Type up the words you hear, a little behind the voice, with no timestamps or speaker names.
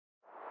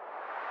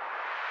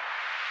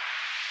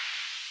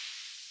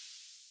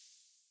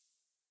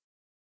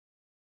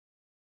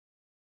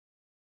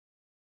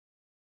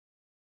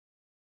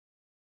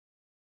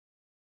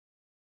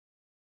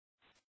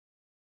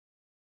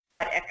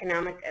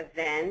economic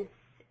events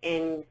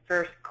in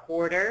first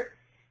quarter,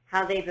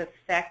 how they've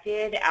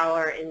affected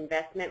our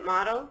investment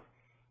models,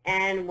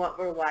 and what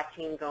we're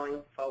watching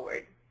going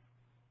forward.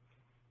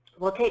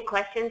 We'll take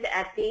questions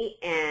at the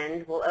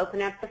end. We'll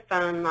open up the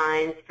phone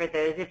lines for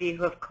those of you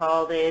who have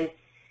called in,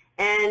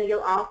 and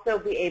you'll also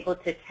be able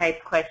to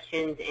type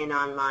questions in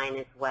online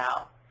as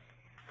well.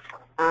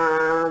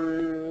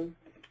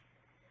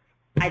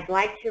 I'd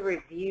like to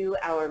review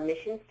our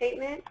mission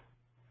statement.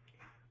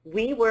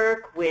 We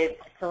work with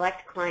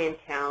select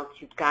clientele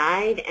to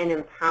guide and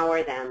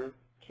empower them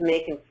to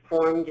make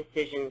informed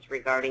decisions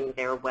regarding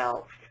their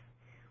wealth.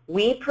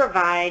 We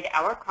provide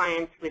our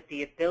clients with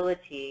the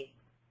ability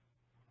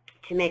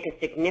to make a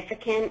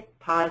significant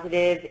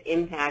positive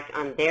impact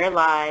on their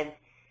lives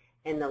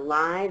and the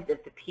lives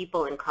of the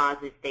people and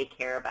causes they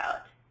care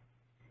about.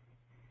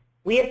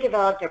 We have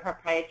developed a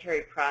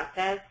proprietary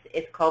process.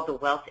 It's called the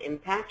Wealth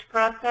Impact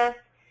Process.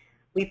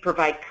 We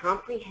provide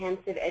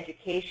comprehensive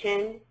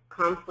education,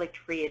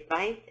 conflict-free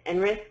advice,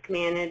 and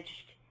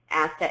risk-managed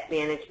asset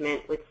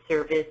management with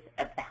service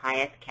of the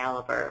highest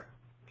caliber.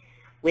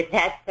 With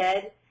that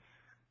said,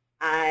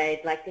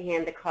 I'd like to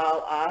hand the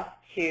call off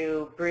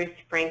to Bruce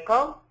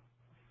Frankel.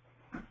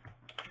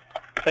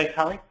 Thanks,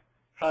 Holly.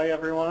 Hi,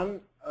 everyone.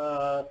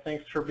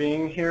 Thanks for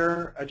being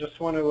here. I just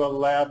want to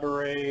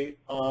elaborate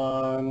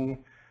on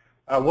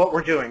what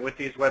we're doing with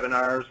these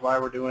webinars, why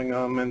we're doing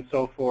them, and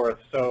so forth.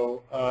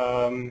 So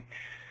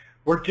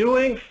we're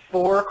doing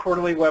 4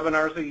 quarterly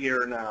webinars a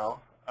year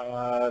now.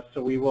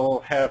 So we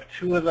will have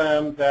 2 of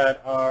them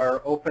that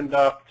are opened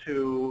up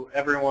to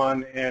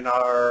everyone in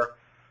our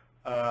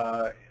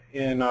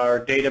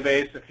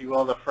database, if you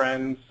will, the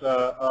friends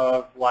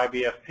of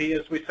YBFP,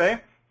 as we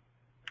say.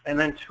 And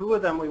then 2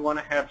 of them we want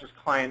to have just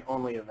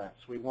client-only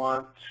events. We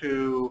want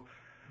to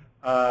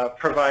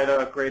provide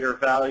a greater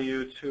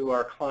value to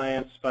our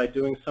clients by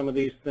doing some of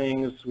these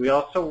things. We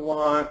also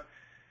want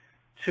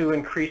to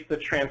increase the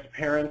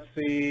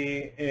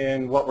transparency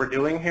in what we're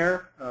doing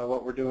here,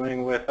 what we're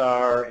doing with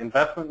our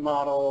investment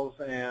models,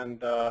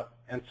 and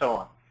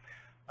so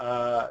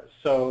on.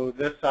 So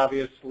this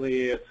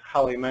obviously, as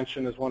Holly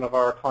mentioned, is one of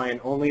our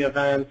client-only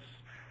events.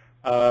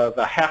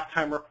 The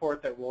halftime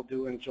report that we'll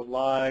do in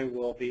July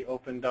will be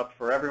opened up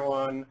for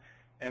everyone,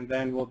 and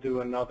then we'll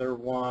do another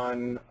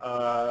one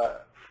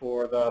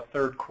for the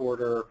third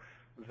quarter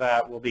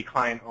that will be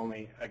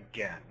client-only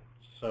again.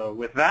 So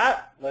with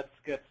that, let's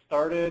get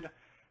started.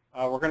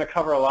 We're going to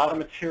cover a lot of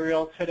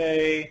material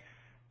today.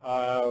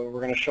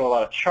 We're going to show a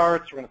lot of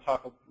charts. We're going to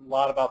talk a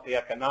lot about the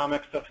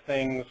economics of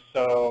things,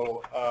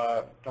 so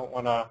don't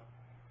want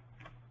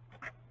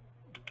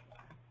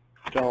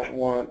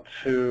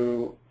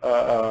to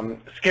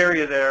scare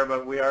you there,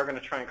 but we are going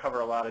to try and cover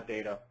a lot of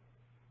data.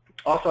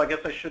 Also, I guess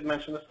I should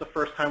mention this is the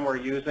first time we're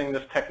using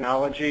this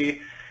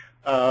technology.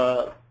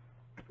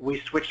 We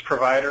switched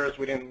providers.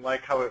 We didn't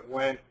like how it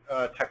went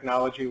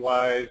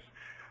technology-wise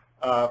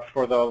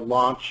for the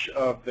launch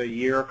of the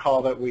year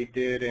call that we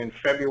did in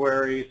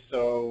February.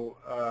 So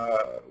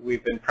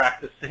we've been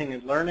practicing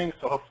and learning,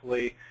 so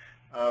hopefully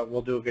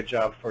we'll do a good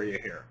job for you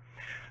here.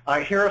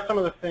 Here are some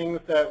of the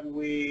things that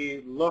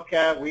we look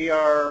at. We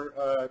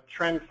are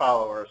trend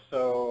followers.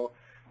 So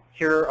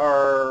here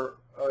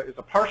is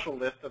a partial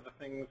list of the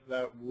things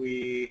that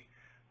we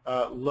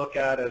look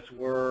at as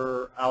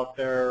we're out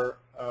there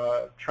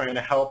trying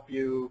to help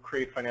you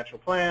create financial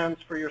plans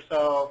for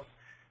yourselves,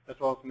 as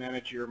well as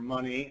manage your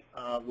money.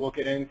 We'll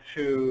get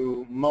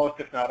into most,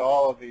 if not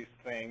all, of these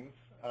things.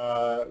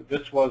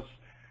 This was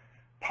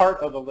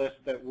part of the list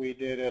that we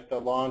did at the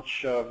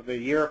launch of the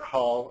year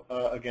call,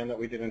 again, that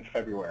we did in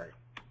February.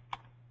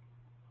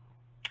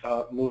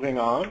 Moving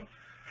on.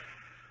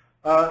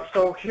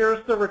 So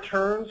here's the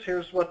returns.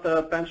 Here's what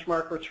the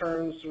benchmark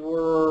returns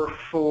were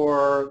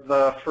for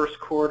the first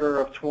quarter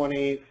of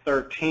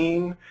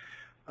 2013.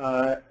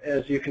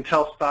 As you can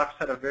tell, stocks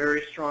had a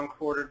very strong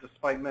quarter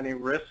despite many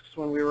risks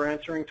when we were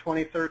entering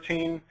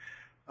 2013.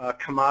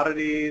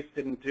 Commodities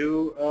didn't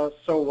do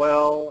so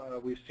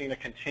well. We've seen a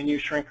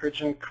continued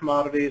shrinkage in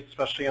commodities,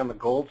 especially on the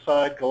gold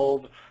side.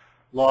 Gold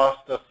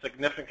lost a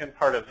significant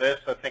part of this.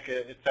 I think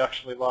it's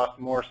actually lost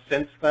more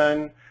since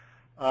then.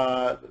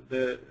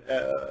 This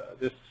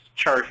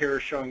chart here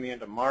is showing the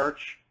end of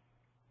March.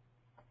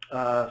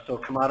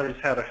 So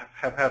commodities have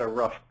had a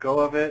rough go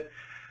of it.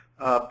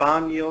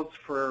 Bond yields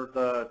for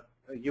the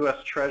U.S.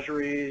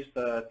 Treasuries,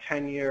 the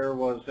 10-year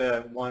was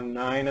at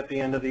 1.9 at the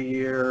end of the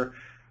year.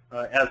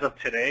 As of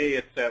today,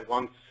 it's at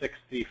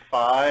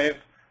 165,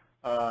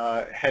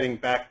 heading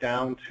back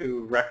down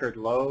to record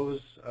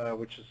lows,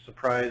 which is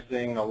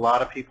surprising a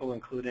lot of people,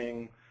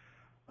 including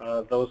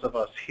those of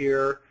us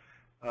here.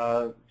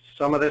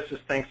 Some of this is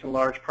thanks in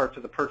large part to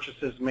the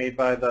purchases made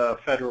by the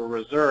Federal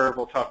Reserve.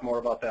 We'll talk more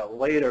about that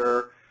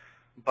later,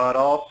 but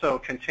also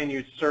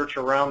continued search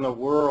around the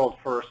world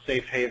for a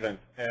safe haven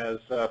as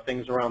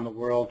things around the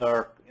world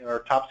are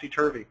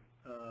topsy-turvy.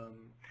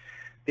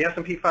 The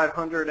S&P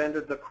 500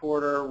 ended the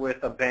quarter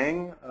with a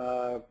bang,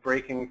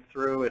 breaking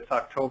through its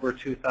October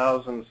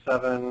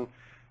 2007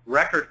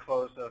 record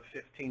close of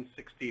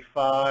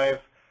 1565.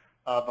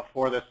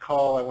 before this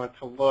call. I went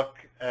to look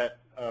at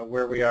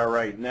where we are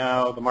right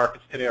now. The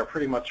markets today are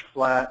pretty much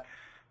flat.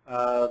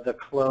 The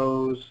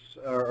close,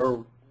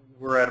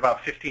 we're at about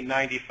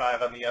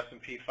 1595 on the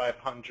S&P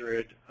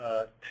 500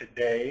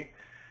 today.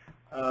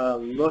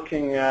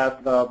 Looking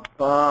at the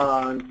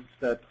bonds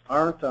that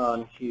aren't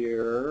on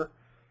here,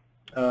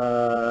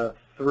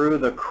 through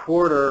the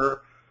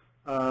quarter,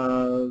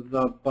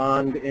 the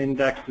bond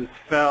indexes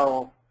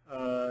fell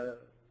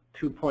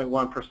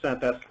 2.1%.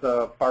 That's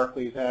the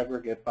Barclays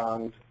aggregate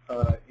bond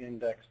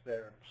index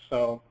there.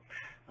 So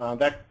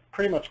that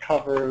pretty much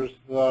covers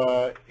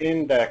the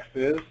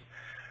indexes.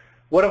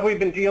 What have we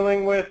been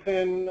dealing with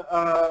in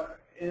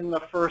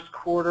the first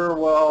quarter?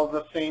 Well,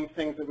 the same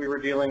things that we were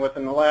dealing with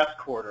in the last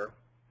quarter.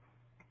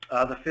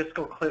 The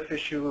fiscal cliff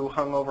issue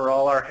hung over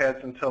all our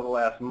heads until the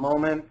last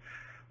moment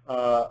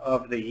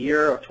of the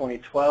year of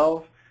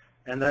 2012,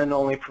 and then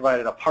only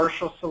provided a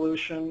partial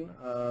solution.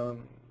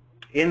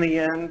 In the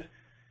end,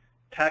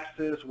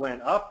 taxes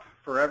went up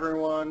for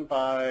everyone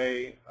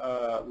by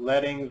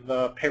letting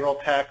the payroll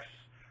tax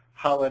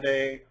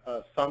holiday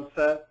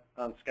sunset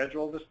on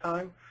schedule this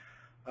time.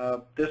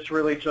 This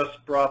really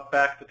just brought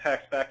back the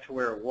tax back to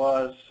where it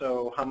was,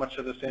 so how much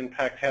of this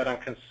impact had on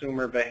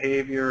consumer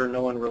behavior,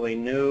 no one really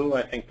knew.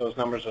 I think those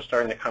numbers are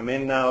starting to come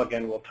in now.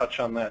 Again, we'll touch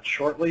on that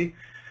shortly.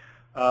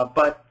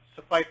 But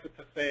suffice it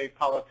to say,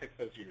 politics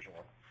as usual.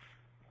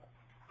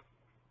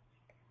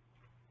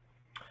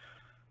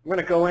 I'm going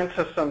to go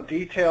into some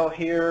detail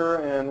here,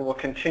 and we'll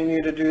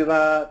continue to do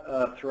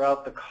that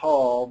throughout the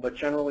call, but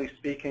generally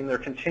speaking, there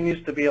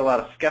continues to be a lot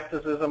of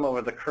skepticism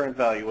over the current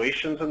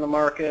valuations in the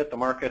market. The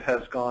market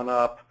has gone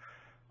up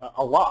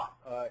a lot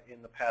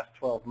in the past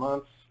 12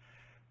 months.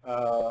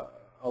 A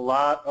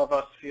lot of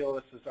us feel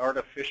this is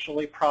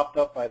artificially propped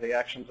up by the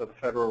actions of the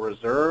Federal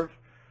Reserve.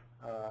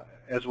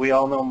 As we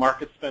all know,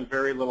 markets spend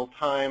very little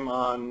time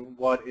on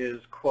what is,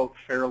 quote,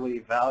 fairly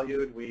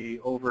valued. We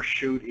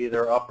overshoot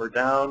either up or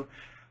down.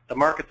 The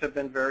markets have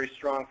been very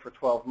strong for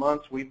 12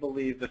 months. We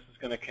believe this is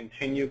going to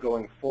continue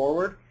going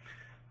forward.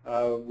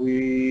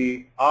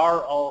 We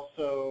are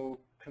also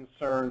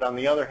concerned, on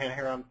the other hand,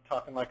 here I'm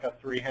talking like a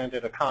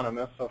three-handed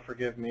economist, so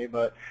forgive me,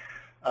 but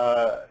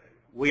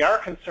we are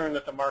concerned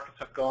that the markets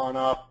have gone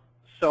up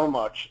so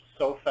much,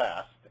 so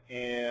fast,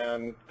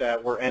 and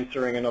that we're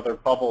entering another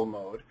bubble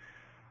mode.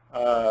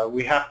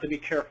 We have to be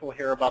careful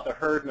here about the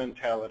herd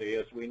mentality.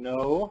 As we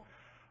know,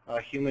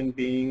 human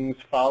beings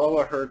follow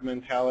a herd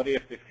mentality.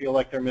 If they feel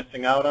like they're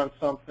missing out on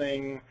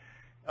something,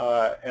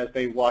 as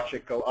they watch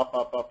it go up,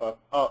 up, up, up,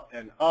 up,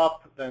 and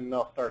up, then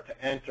they'll start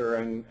to enter,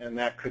 and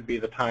that could be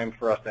the time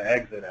for us to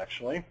exit,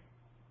 actually.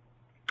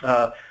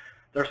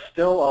 There's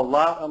still a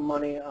lot of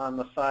money on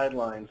the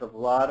sidelines. A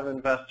lot of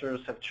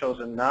investors have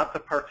chosen not to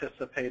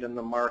participate in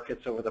the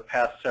markets over the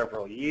past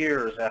several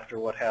years after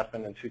what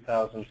happened in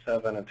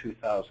 2007 and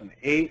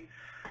 2008.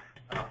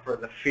 For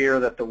the fear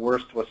that the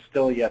worst was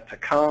still yet to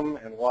come,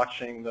 and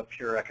watching the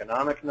pure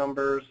economic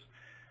numbers.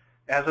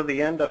 As of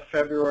the end of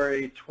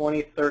February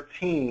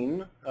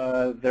 2013,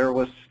 there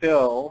was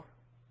still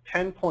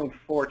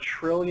 $10.4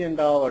 trillion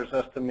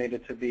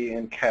estimated to be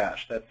in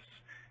cash.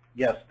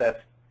 That's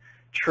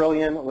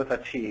trillion with a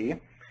T.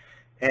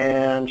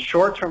 And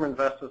short-term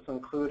investments,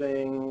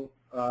 including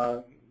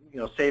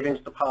savings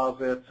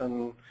deposits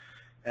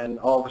and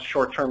all the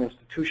short-term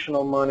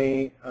institutional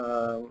money,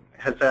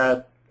 has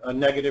had a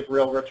negative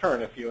real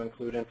return if you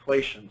include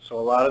inflation. So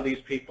a lot of these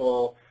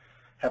people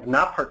have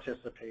not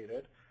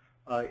participated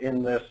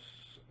in this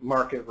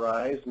market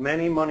rise.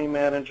 Many money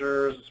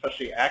managers,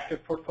 especially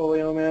active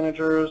portfolio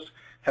managers,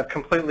 have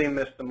completely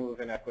missed the move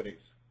in equities,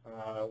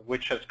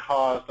 which has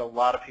caused a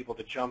lot of people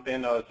to jump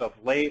in as of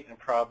late and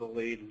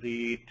probably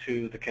lead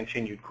to the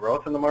continued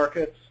growth in the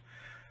markets.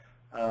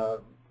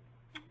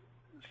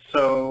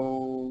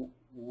 So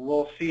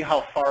we'll see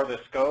how far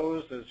this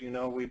goes. As you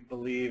know, we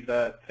believe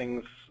that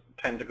things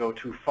tend to go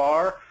too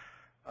far,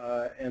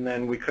 and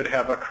then we could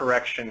have a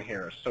correction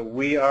here. So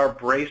we are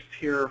braced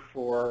here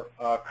for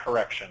a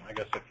correction, I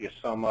guess, if you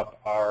sum up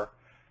our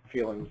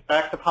feelings.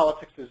 Back to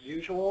politics as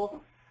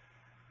usual.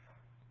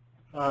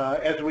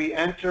 As we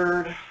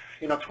entered,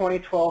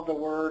 2012, the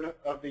word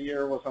of the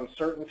year was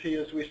uncertainty,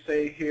 as we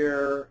say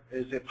here.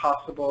 Is it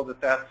possible that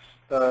that's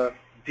the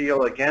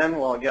deal again?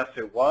 Well, yes,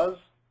 it was.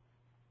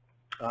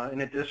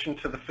 In addition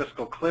to the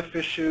fiscal cliff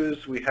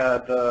issues, we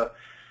had the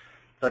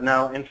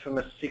now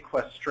infamous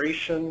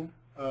sequestration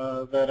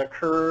that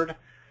occurred.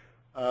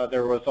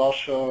 There was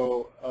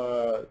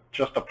also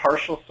just a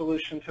partial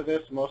solution to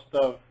this. Most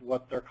of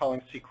what they're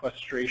calling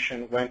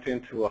sequestration went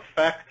into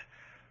effect.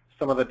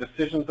 Some of the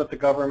decisions that the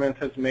government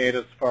has made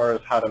as far as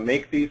how to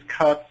make these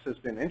cuts has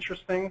been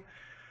interesting.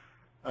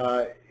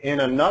 In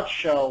a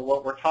nutshell,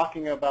 what we're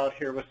talking about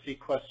here with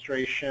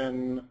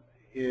sequestration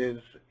is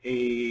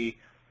a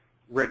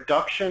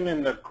reduction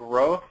in the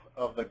growth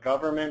of the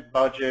government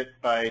budget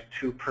by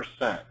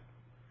 2%.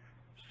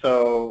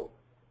 So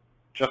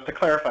just to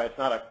clarify, it's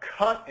not a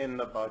cut in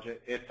the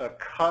budget, it's a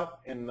cut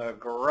in the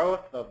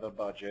growth of the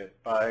budget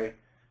by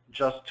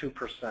just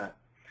 2%.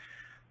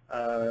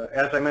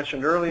 As I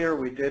mentioned earlier,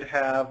 we did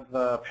have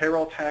the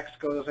payroll tax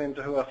goes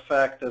into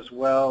effect, as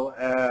well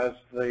as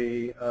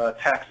the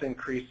tax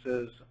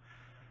increases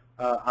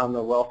on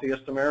the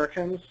wealthiest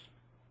Americans.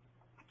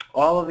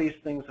 All of these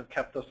things have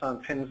kept us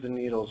on pins and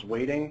needles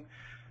waiting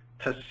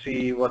to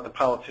see what the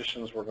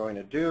politicians were going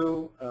to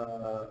do.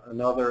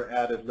 Another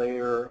added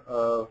layer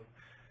of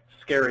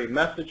scary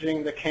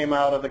messaging that came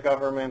out of the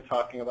government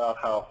talking about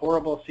how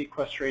horrible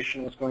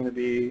sequestration was going to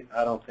be,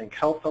 I don't think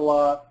helped a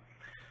lot.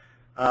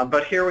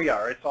 But here we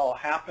are. It's all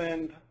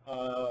happened.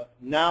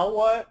 Now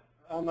what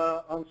on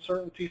the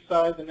uncertainty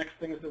side? The next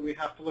things that we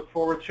have to look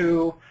forward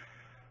to.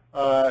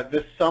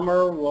 This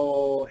summer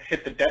we'll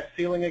hit the debt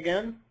ceiling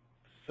again.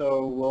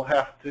 So we'll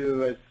have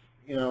to, as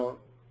you know,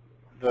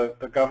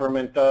 the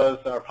government does,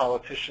 our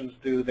politicians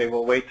do, they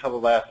will wait till the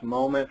last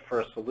moment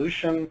for a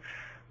solution.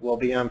 We'll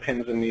be on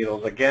pins and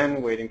needles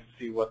again, waiting to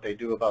see what they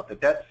do about the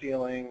debt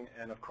ceiling,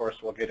 and of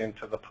course we'll get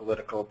into the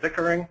political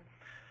bickering.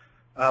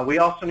 We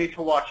also need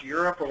to watch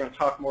Europe. We're going to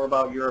talk more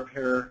about Europe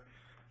here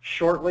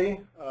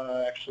shortly.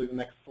 Actually, the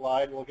next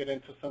slide we'll get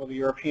into some of the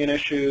European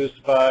issues,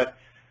 but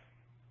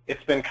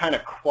it's been kind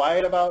of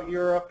quiet about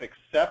Europe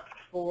except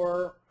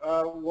for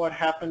what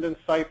happened in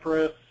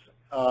Cyprus,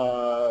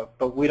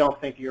 but we don't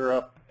think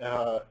Europe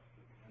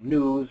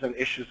news and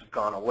issues have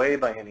gone away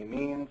by any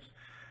means.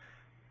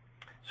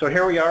 So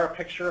here we are, a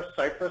picture of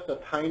Cyprus, a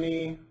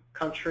tiny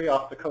country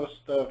off the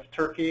coast of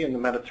Turkey in the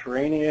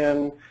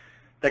Mediterranean.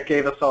 That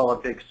gave us all a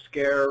big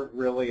scare,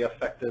 really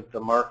affected the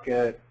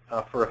market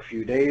for a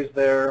few days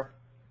there.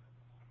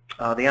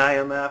 The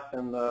IMF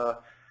and the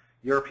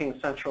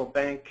European Central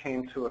Bank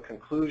came to a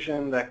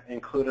conclusion that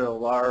included a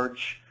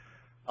large,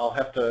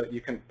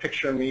 you can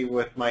picture me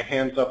with my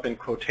hands up in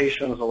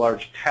quotations, a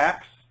large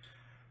tax.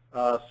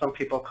 Some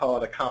people call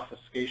it a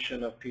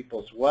confiscation of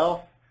people's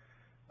wealth.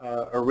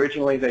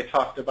 Originally they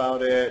talked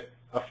about it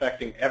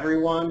affecting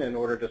everyone in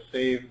order to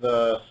save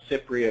the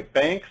Cypriot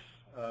banks,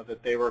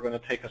 that they were going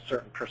to take a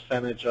certain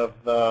percentage of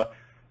the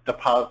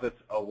deposits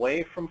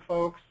away from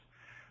folks.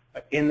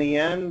 In the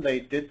end, they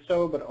did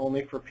so, but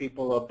only for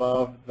people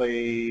above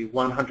the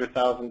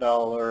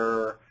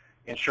 $100,000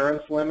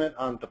 insurance limit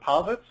on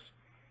deposits.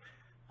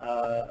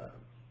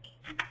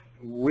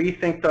 We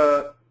think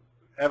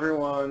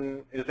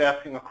everyone is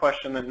asking a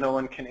question that no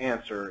one can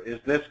answer. Is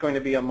this going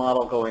to be a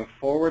model going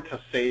forward to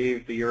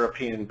save the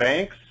European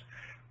banks?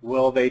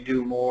 Will they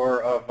do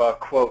more of a,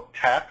 quote,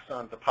 tax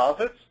on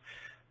deposits?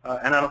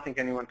 And I don't think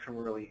anyone can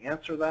really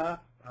answer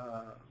that.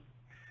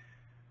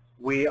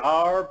 We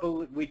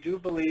do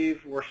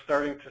believe we're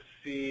starting to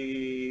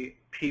see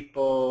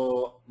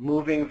people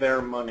moving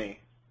their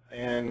money.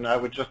 And I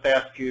would just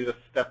ask you to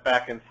step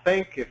back and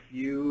think, if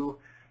you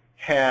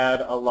had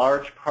a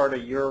large part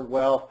of your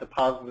wealth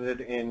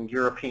deposited in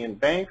European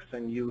banks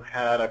and you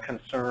had a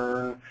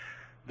concern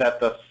that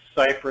the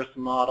Cyprus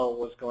model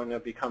was going to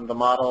become the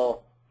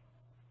model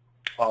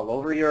all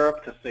over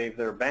Europe to save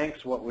their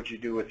banks, what would you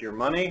do with your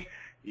money?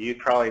 You'd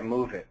probably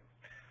move it.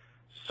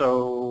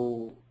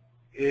 So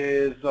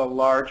is a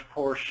large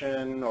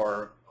portion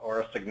or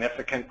a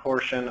significant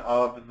portion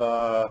of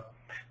the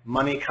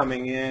money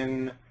coming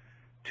in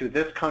to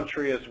this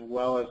country as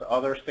well as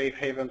other safe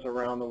havens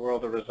around the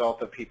world a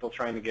result of people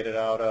trying to get it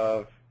out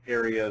of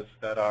areas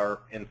that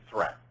are in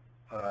threat?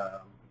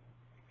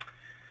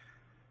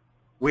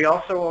 We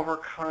also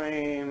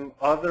overcame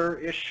other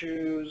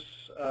issues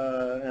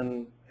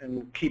and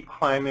keep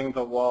climbing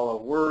the wall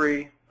of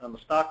worry on the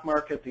stock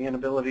market, the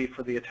inability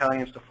for the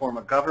Italians to form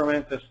a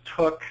government. This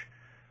took,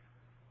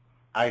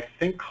 I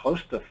think,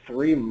 close to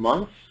 3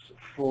 months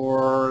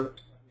for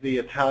the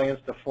Italians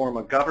to form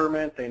a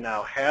government. They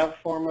now have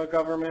formed a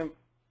government,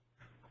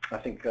 I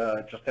think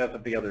just as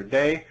of the other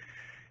day.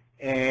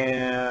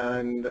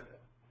 And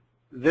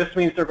this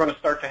means they're going to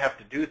start to have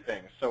to do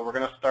things. So we're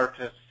going to start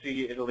to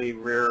see Italy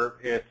rear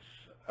its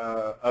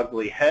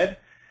ugly head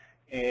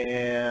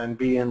and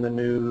be in the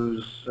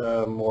news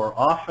more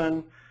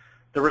often.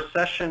 The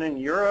recession in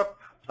Europe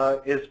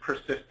is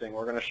persisting.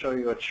 We're going to show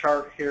you a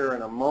chart here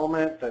in a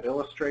moment that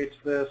illustrates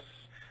this.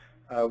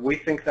 We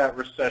think that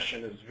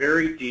recession is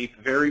very deep,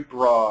 very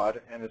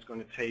broad, and it's going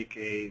to take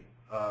a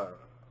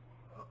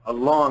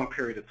long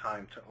period of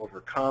time to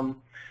overcome.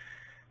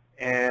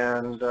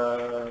 And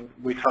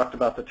we talked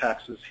about the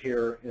taxes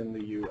here in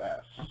the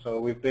U.S. So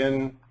we've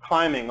been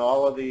climbing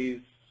all of these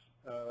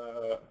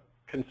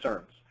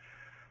concerns.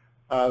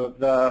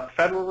 The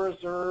Federal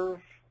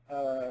Reserve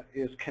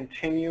is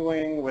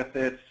continuing with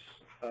its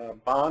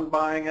bond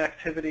buying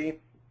activity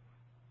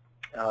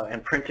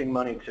and printing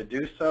money to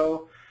do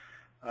so.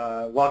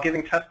 While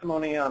giving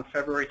testimony on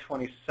February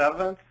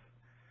 27th,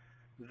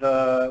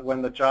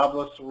 when the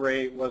jobless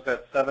rate was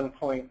at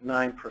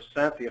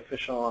 7.9%, the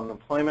official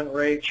unemployment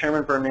rate,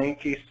 Chairman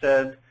Bernanke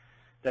said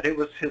that it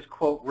was his,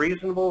 quote,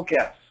 reasonable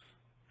guess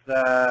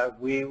that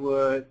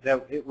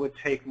it would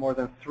take more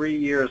than 3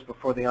 years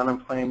before the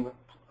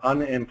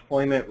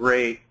unemployment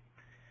rate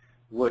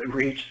would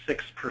reach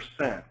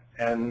 6%.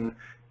 And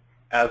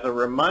as a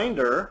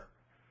reminder,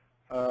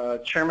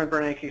 Chairman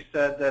Bernanke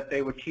said that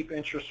they would keep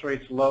interest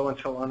rates low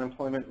until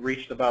unemployment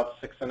reached about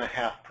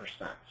 6.5%.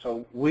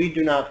 So we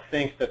do not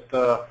think that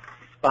the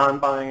bond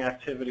buying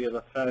activity of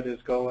the Fed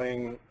is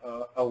going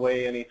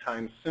away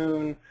anytime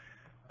soon.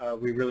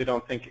 We really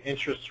don't think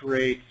interest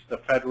rates, the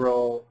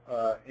federal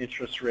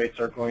interest rates,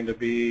 are going to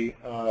be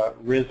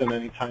risen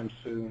anytime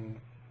soon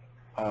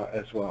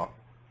as well.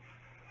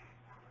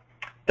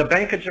 The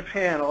Bank of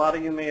Japan, a lot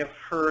of you may have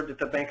heard that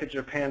the Bank of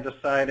Japan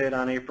decided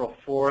on April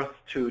 4th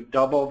to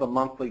double the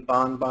monthly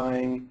bond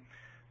buying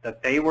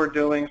that they were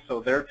doing,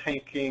 so they're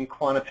taking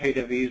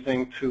quantitative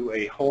easing to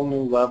a whole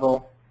new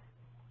level.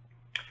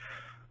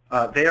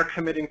 They are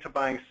committing to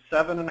buying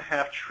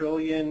 7.5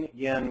 trillion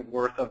yen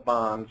worth of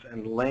bonds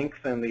and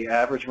lengthen the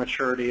average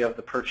maturity of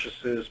the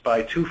purchases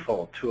by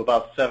twofold to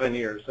about 7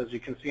 years. As you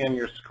can see on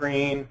your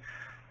screen,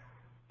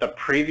 the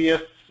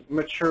previous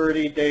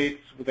maturity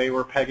dates they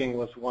were pegging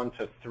was 1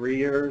 to 3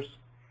 years.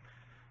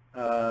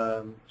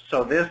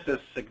 So this is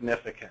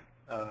significant.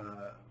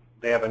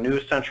 They have a new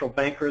central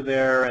banker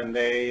there, and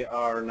they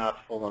are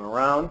not fooling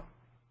around.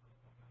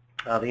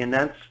 The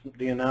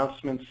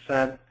announcement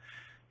sent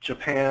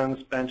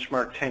Japan's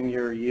benchmark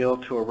 10-year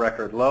yield to a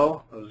record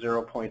low of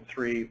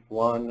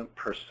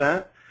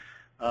 0.31%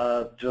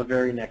 the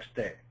very next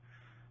day.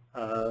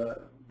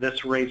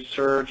 This rate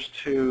surged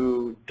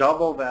to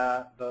double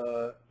that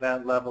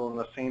level in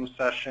the same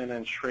session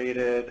and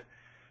traded.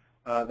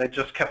 They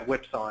just kept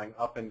whipsawing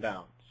up and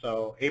down.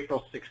 So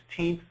April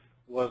 16th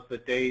was the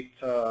date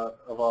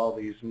of all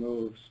these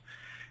moves.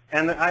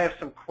 And I have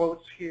some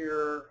quotes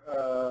here,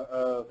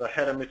 the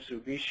head of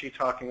Mitsubishi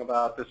talking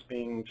about this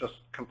being just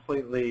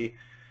completely,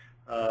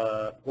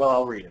 well,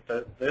 I'll read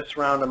it. This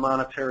round of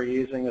monetary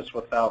easing is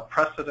without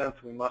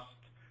precedent. We must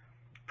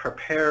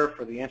prepare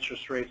for the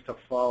interest rates to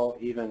fall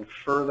even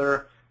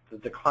further. The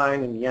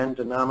decline in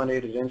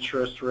yen-denominated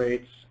interest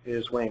rates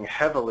is weighing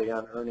heavily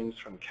on earnings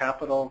from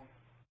capital.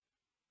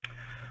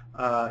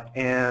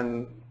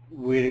 And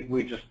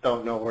we just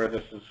don't know where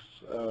this is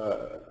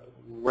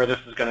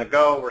going to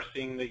go. We're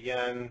seeing the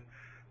yen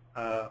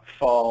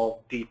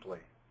fall deeply.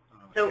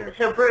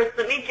 So Bruce,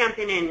 let me jump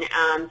in and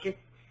just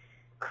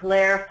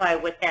clarify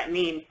what that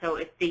means. So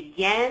if the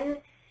yen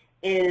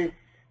is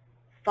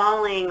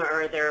falling,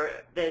 or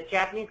the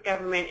Japanese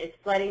government is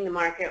flooding the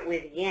market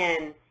with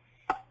yen,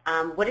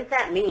 what does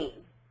that mean?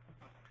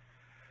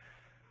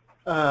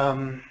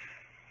 Well,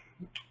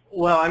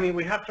 I mean,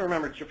 we have to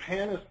remember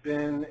Japan has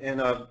been in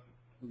a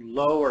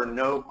low or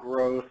no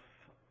growth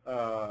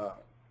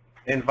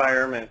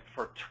environment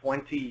for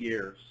 20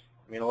 years.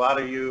 I mean, a lot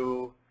of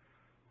you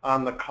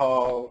on the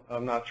call,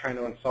 I'm not trying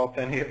to insult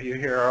any of you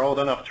here, are old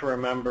enough to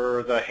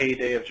remember the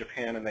heyday of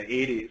Japan in the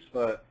 80s,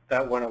 but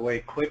that went away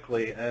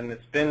quickly, and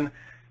it's been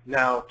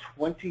now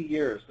 20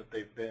 years that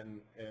they've been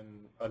in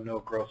a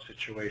no-growth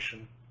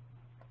situation.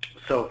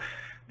 So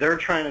they're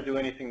trying to do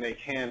anything they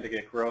can to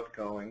get growth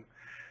going.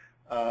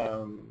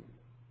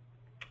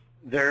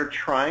 They're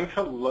trying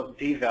to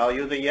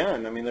devalue the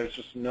yen. I mean, there's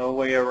just no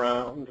way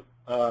around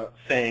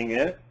saying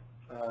it.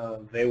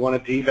 They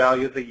want to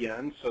devalue the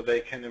yen so they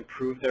can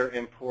improve their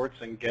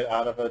imports and get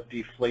out of a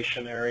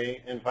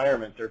deflationary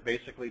environment. They're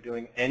basically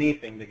doing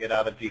anything to get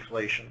out of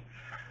deflation.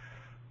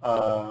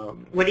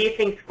 What do you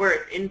think's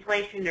worse,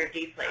 inflation or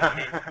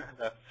deflation?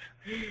 That's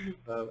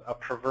a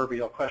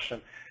proverbial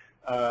question.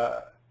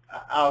 I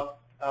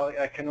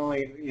can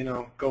only,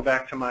 go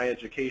back to my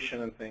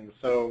education and things.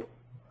 So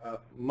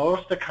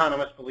most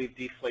economists believe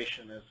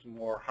deflation is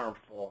more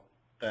harmful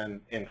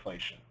than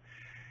inflation.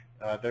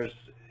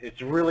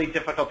 It's really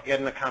difficult to get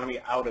an economy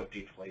out of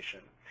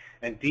deflation.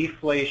 And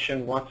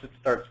deflation, once it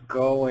starts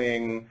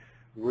going,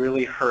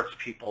 really hurts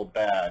people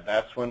bad.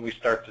 That's when we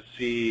start to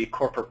see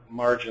corporate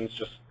margins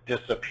just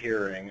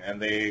disappearing and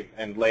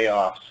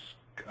layoffs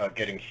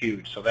getting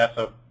huge. So that's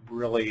a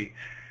really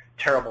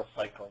terrible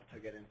cycle to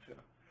get into.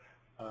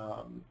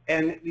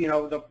 And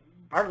the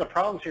part of the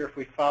problems here, if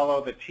we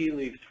follow the tea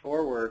leaves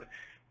forward,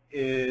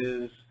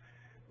 is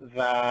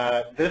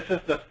that this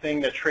is the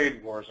thing that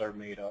trade wars are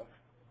made of,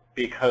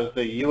 because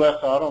the U.S.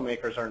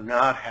 automakers are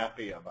not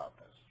happy about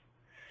this.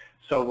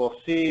 So we'll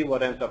see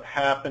what ends up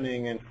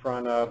happening in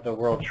front of the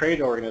World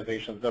Trade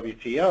Organization,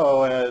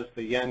 WTO, as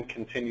the yen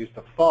continues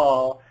to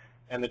fall,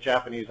 and the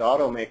Japanese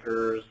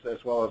automakers,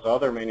 as well as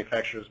other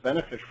manufacturers,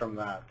 benefit from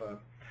that.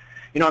 But,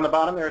 on the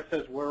bottom there it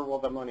says, where will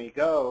the money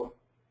go?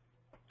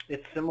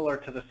 It's similar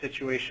to the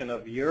situation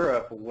of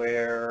Europe,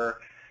 where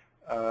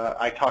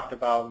I talked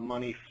about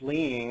money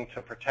fleeing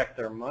to protect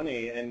their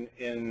money, and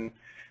in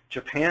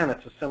Japan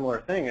it's a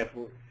similar thing. If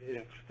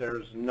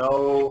there's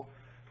no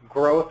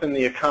growth in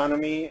the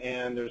economy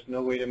and there's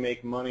no way to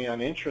make money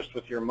on interest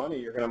with your money,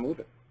 you're going to move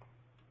it.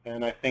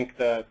 And I think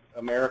that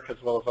America,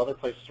 as well as other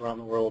places around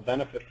the world, will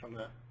benefit from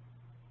that.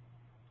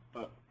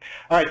 But,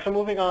 all right, so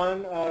moving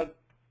on,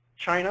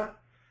 China.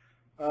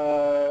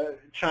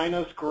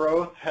 China's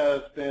growth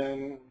has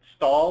been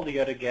stalled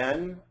yet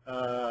again.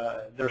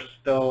 They're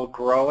still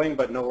growing,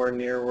 but nowhere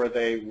near where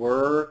they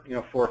were,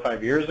 4 or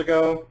 5 years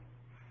ago.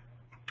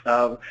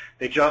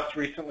 They just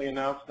recently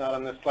announced, not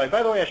on this slide.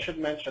 By the way, I should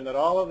mention that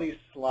all of these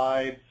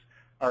slides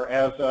are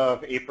as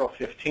of April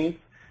 15th.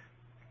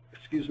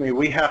 Excuse me,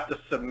 we have to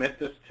submit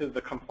this to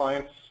the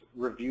compliance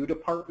review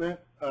department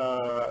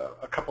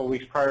a couple of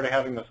weeks prior to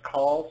having this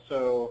call,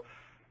 so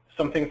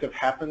some things have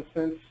happened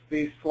since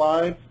these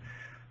slides.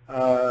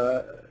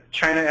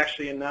 China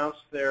actually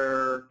announced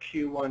their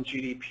Q1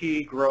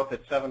 GDP growth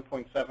at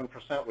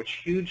 7.7%, which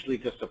hugely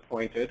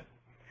disappointed.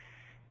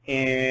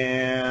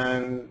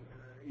 And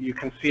you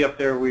can see up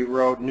there we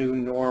wrote new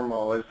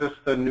normal. Is this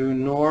the new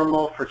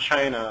normal for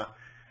China?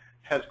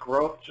 Has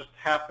growth just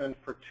happened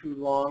for too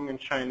long in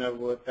China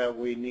that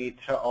we need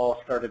to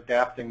all start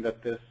adapting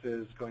that this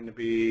is going to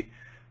be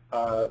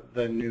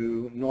the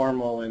new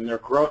normal in their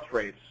growth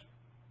rates?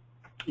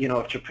 You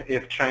know,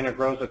 if China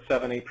grows at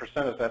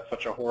 7-8%, is that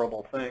such a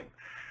horrible thing?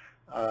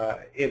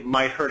 It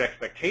might hurt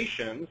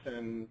expectations,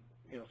 and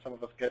you know, some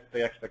of us get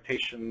the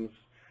expectations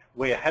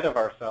way ahead of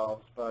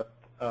ourselves, but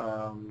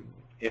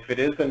if it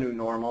is the new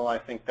normal, I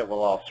think that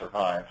we'll all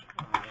survive.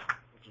 We'll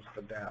just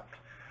adapt.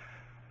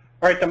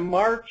 All right, the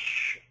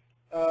March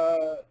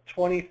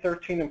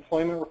 2013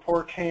 employment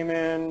report came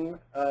in,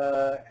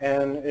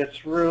 and it's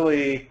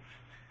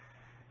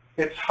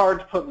hard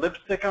to put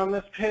lipstick on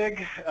this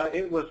pig.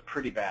 It was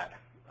pretty bad.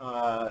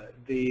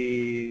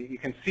 You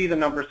can see the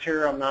numbers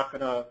here. I'm not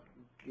going to,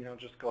 you know,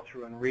 just go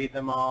through and read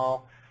them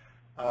all.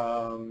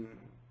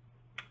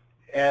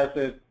 As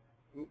it,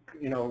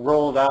 you know,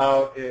 rolled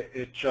out,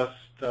 it just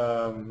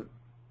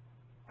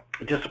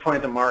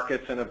disappointed the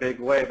markets in a big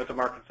way, but the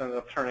markets ended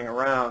up turning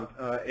around.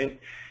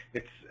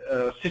 It's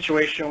a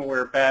situation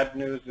where bad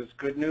news is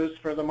good news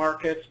for the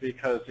markets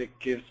because it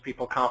gives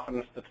people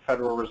confidence that the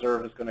Federal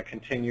Reserve is going to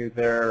continue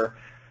their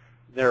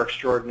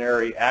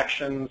extraordinary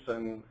actions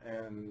and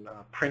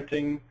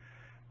printing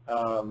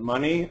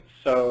money.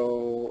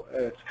 So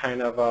it's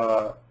kind of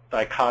a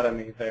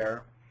dichotomy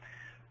there.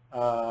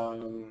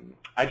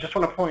 I just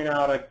want to point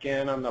out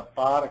again on the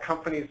bottom,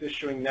 companies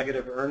issuing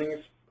negative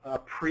earnings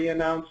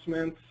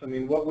pre-announcements. I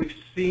mean, what we've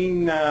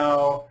seen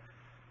now,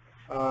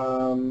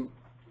 you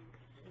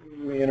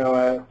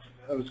know,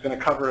 I was going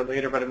to cover it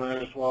later, but I might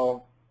as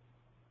well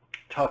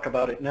talk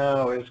about it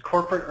now, is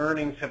corporate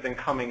earnings have been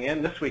coming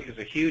in. This week is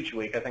a huge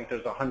week. I think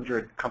there's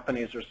 100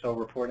 companies or so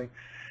reporting.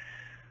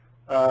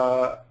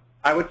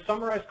 I would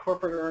summarize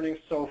corporate earnings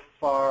so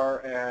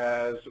far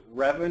as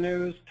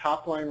revenues,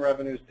 top-line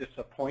revenues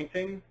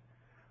disappointing,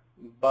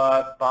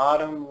 but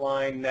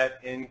bottom-line net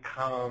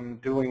income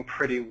doing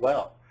pretty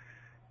well.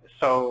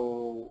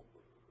 So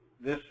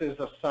this is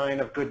a sign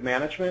of good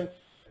management,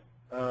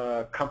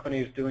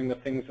 companies doing the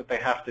things that they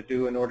have to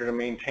do in order to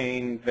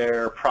maintain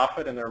their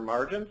profit and their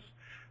margins,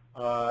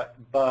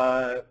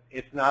 but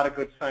it's not a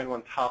good sign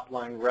when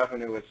top-line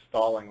revenue is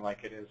stalling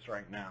like it is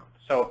right now.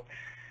 So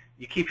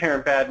you keep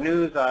hearing bad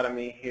news out of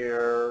me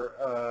here.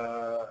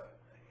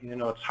 You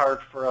know, it's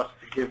hard for us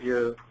to give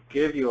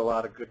you a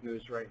lot of good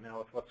news right now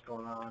with what's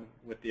going on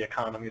with the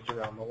economies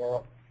around the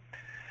world.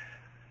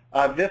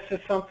 This is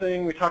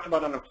something we talked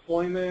about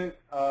unemployment.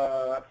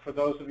 For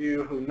those of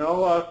you who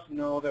know us,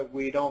 know that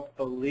we don't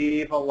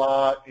believe a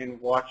lot in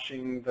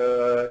watching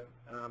the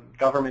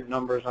government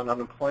numbers on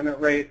unemployment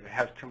rate. It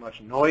has too much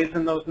noise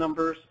in those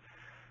numbers.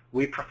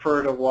 We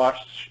prefer to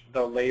watch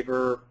the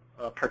labor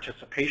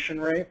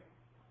participation rate.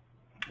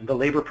 The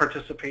labor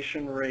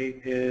participation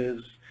rate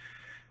is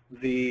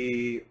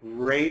the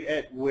rate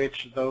at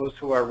which those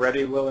who are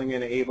ready, willing,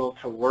 and able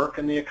to work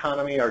in the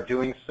economy are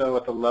doing so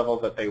at the level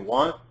that they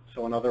want.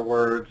 So in other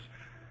words,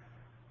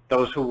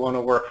 those who want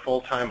to work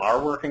full-time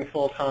are working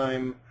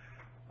full-time,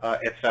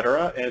 et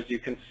cetera. As you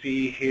can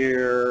see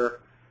here,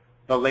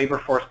 the labor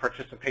force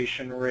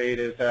participation rate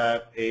is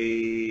at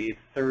a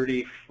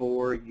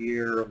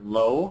 34-year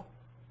low.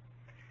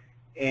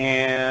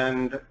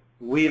 And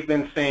we've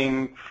been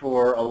saying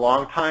for a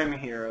long time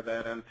here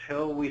that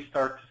until we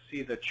start to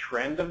see the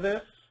trend of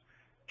this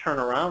turn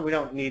around, we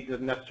don't need to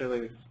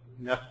necessarily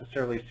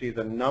see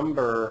the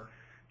number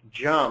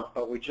jump,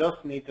 but we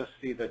just need to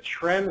see the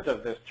trends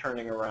of this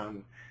turning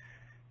around.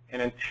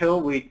 And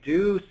until we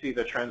do see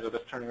the trends of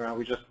this turning around,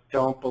 we just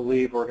don't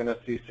believe we're going to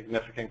see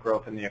significant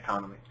growth in the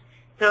economy.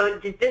 So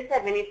did this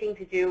have anything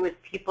to do with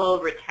people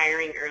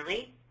retiring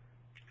early?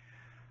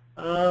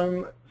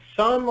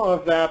 Some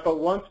of that, but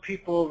once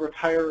people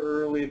retire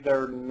early,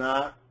 they're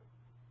not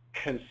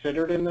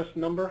considered in this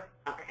number.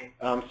 Okay.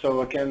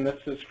 So again, this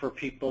is for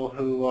people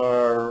who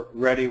are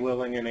ready,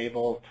 willing, and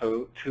able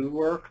to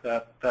work,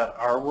 that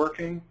are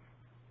working.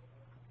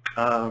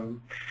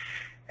 And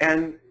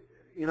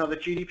you know, the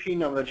GDP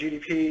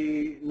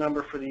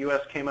number for the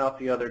U.S. came out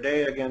the other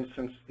day. Again,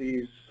 since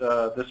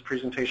this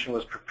presentation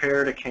was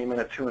prepared, it came in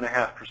at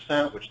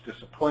 2.5%, which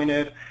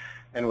disappointed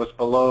and was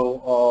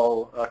below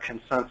all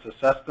consensus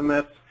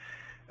estimates.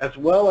 As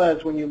well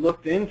as when you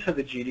looked into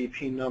the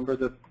GDP number,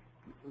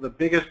 the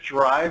biggest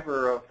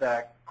driver of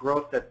that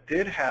growth that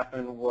did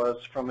happen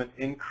was from an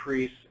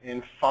increase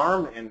in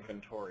farm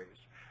inventories.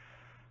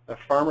 The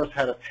farmers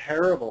had a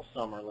terrible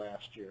summer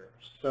last year,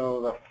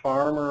 so the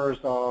farmers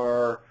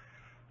are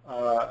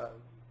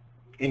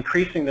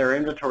increasing their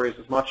inventories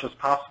as much as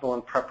possible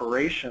in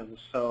preparation.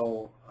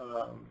 So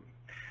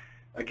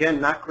again,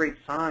 not great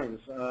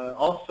signs.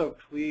 Also,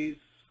 please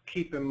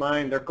keep in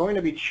mind they're going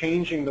to be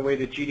changing the way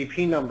the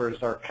GDP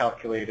numbers are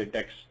calculated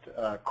next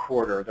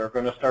quarter. They're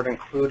going to start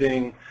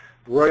including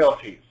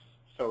royalties.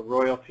 So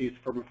royalties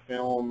from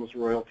films,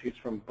 royalties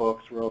from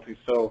books, royalties.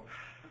 So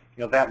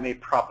that may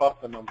prop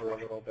up the number a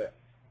little bit.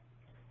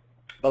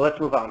 But let's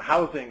move on.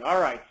 Housing. All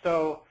right.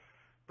 So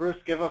Bruce,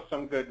 give us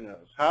some good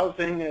news.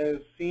 Housing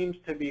seems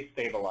to be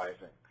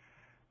stabilizing.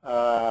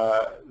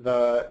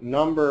 The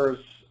numbers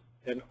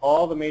in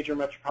all the major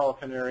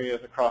metropolitan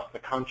areas across the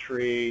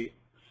country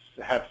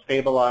have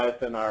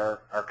stabilized and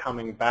are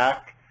coming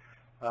back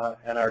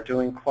and are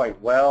doing quite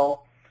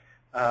well.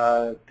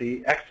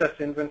 The excess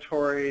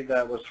inventory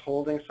that was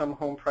holding some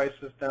home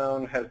prices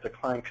down has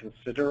declined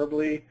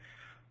considerably.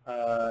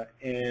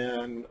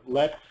 And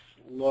let's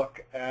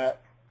look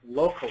at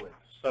locally.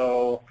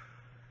 So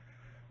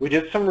we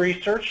did some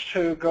research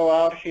to go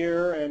out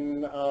here,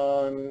 and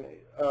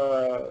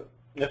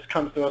this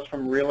comes to us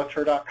from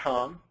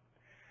Realtor.com.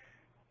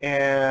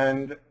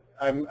 And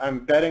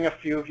I'm betting a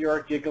few of you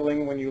are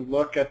giggling when you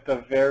look at the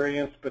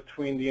variance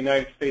between the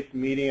United States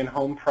median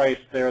home price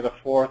there, the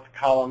fourth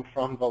column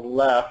from the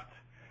left,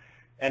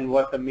 and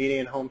what the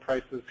median home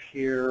prices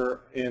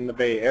here in the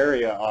Bay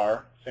Area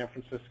are. San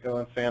Francisco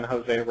and San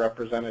Jose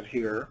represented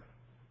here.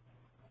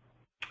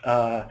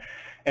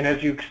 And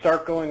as you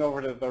start going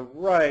over to the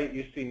right,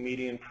 you see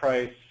median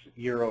price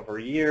year over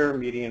year,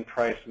 median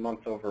price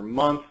month over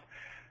month.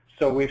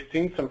 So we've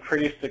seen some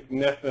pretty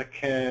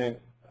significant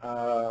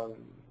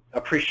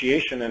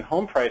appreciation in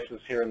home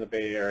prices here in the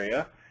Bay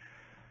Area.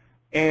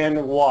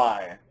 And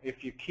why?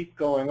 If you keep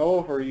going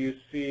over, you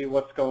see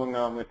what's going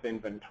on with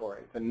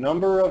inventory. The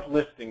number of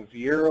listings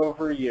year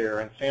over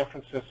year in San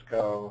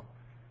Francisco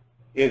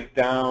is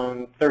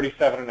down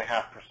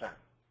 37.5%.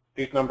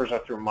 These numbers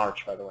are through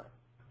March, by the way.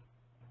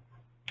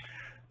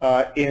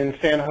 In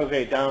San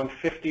Jose, down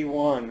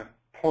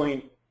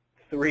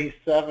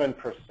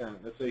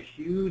 51.37%. That's a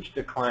huge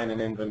decline in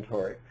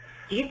inventory.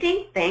 Do you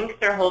think banks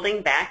are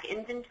holding back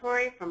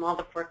inventory from all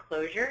the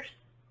foreclosures?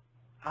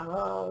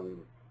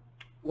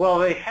 Well,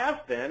 they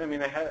have been. I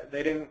mean,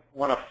 they didn't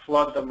want to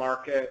flood the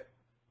market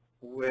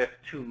with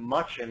too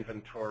much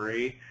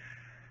inventory.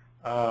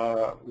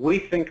 We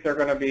think they're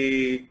going to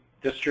be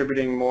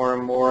distributing more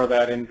and more of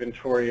that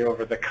inventory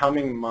over the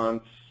coming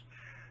months.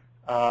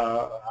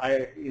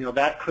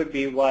 That could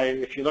be why,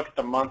 if you look at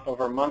the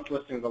month-over-month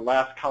listing, the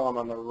last column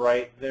on the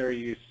right there,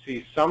 you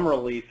see some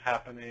relief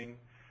happening.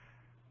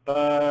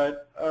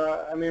 But,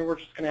 I mean, we're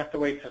just going to have to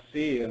wait to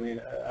see. I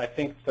mean, I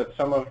think that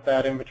some of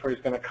that inventory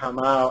is going to come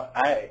out.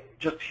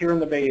 Just here in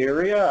the Bay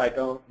Area, I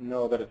don't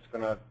know that it's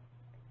going to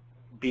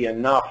be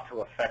enough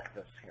to affect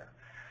this here.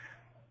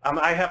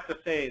 I have to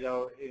say,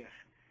 though,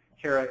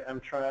 here I'm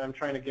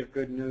trying to give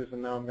good news,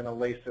 and now I'm going to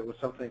lace it with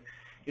something.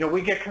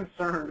 We get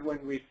concerned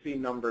when we see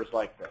numbers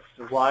like this.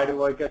 So why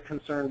do I get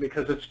concerned?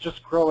 Because it's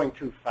just growing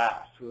too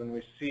fast. When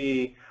we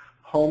see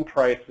home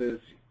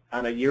prices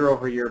on a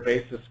year-over-year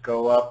basis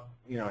go up,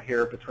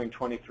 here between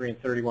 23 and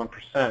 31%,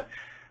 I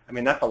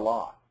mean, that's a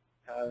lot.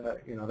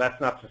 That's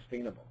not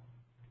sustainable.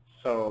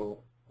 So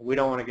we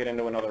don't want to get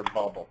into another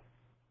bubble.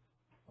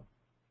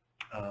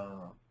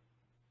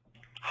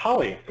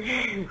 Holly.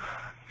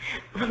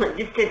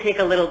 Just to take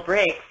a little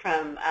break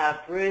from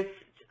Bruce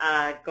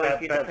going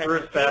through the presentation.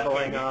 Bruce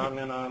babbling on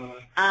and on.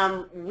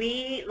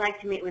 We like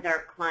to meet with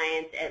our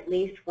clients at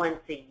least once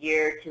a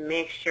year to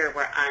make sure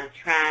we're on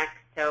track.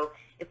 So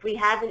if we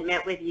haven't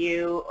met with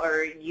you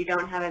or you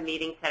don't have a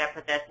meeting set up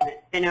with us and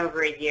it's been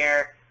over a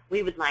year,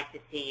 we would like to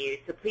see you.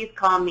 So please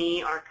call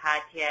me or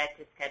Katya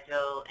to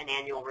schedule an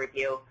annual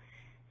review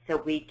so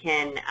we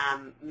can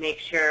make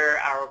sure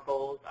our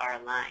goals are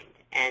aligned.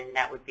 And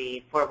that would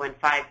be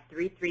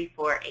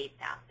 415-334-8000.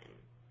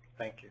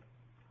 Thank you.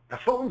 The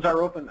phones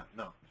are open now.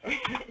 No. Sorry.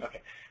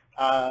 Okay.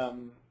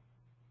 All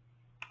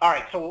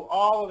right. So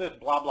all of this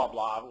blah, blah,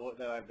 blah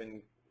that I've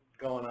been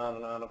going on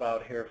and on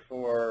about here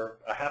for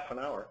a half an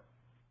hour.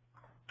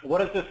 What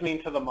does this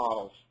mean to the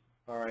models?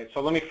 All right.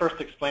 So let me first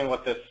explain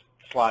what this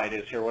slide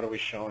is here. What are we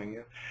showing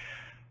you?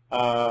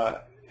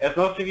 As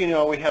most of you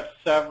know, we have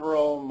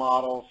several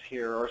models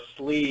here, or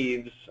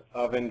sleeves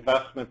of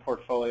investment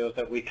portfolios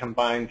that we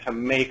combine to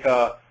make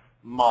a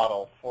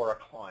model for a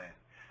client.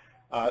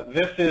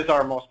 This is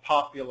our most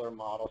popular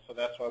model, so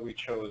that's why we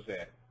chose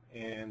it.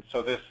 And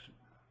so this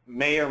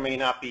may or may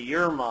not be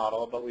your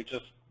model, but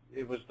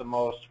it was the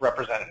most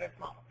representative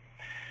model.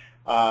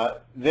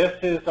 This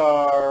is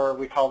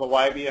we call the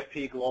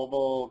YBFP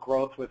Global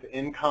Growth with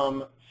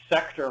Income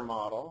Sector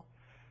Model.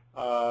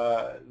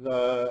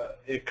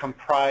 It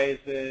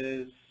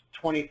comprises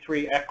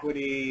 23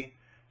 equity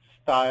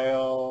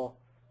style,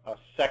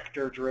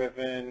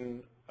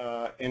 sector-driven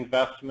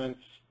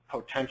investments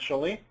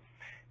potentially,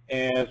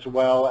 as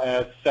well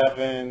as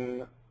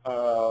 7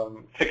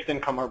 fixed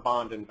income or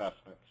bond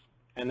investments.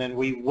 And then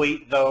we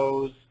weight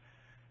those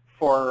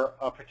for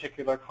a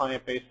particular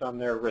client based on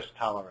their risk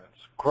tolerance.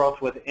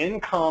 Growth with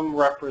income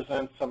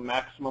represents a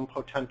maximum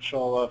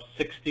potential of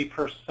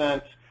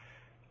 60%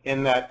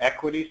 in that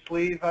equity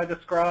sleeve I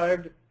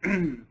described,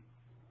 and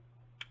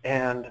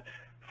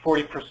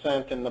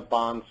 40% in the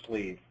bond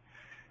sleeve.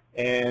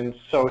 And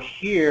so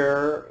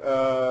here,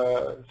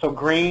 so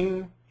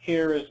green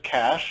here is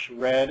cash,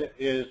 red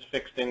is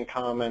fixed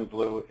income, and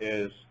blue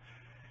is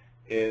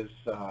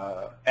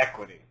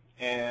equity.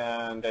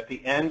 And at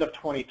the end of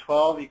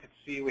 2012, you could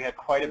see we had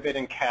quite a bit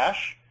in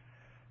cash.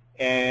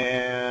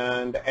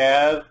 And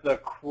as the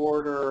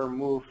quarter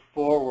moved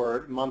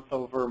forward, month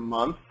over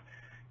month,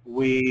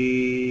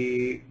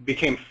 we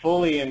became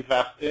fully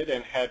invested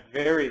and had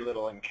very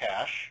little in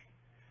cash.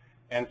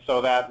 And so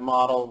that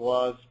model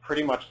was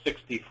pretty much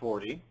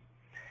 60-40.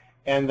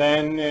 And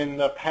then in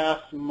the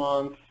past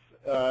month,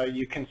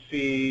 you can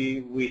see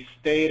we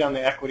stayed on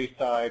the equity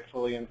side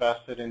fully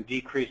invested and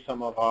decreased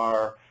some of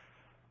our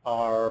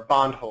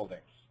bond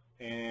holdings.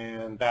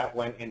 And that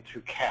went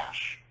into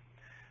cash.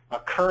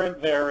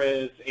 Current there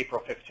is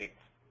April 15th.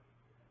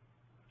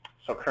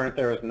 So current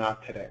there is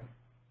not today.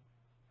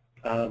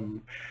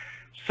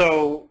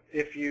 So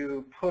if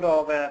you put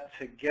all that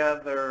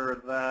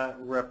together, that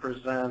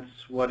represents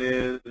what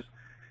is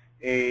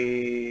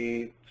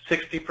a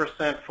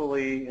 60%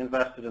 fully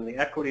invested in the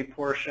equity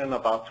portion,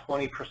 about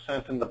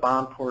 20% in the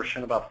bond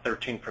portion, about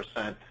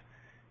 13%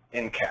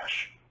 in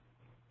cash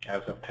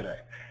as of today.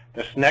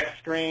 This next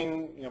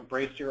screen,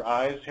 brace your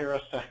eyes here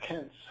a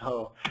second.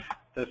 So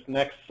this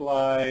next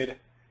slide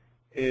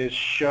is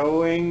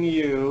showing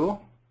you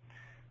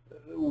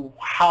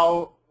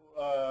how,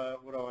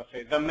 what do I want to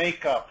say, the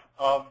makeup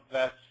of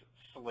this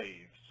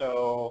sleeve.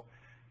 So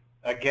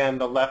again,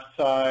 the left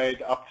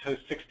side up to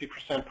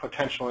 60%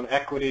 potential in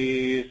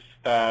equities,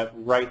 that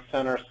right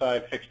center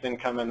side fixed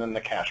income, and then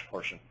the cash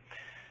portion.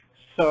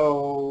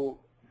 So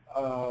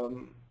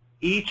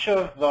each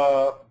of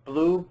the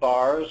blue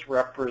bars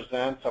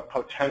represents a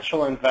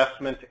potential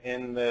investment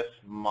in this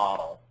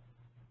model.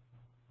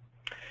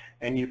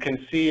 And you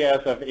can see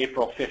as of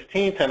April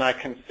 15th, and I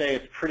can say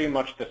it's pretty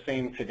much the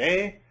same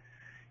today,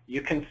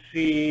 you can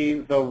see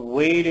the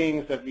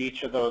weightings of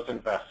each of those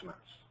investments.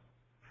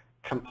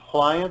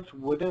 Compliance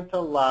wouldn't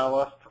allow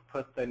us to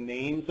put the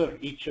names of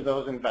each of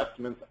those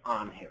investments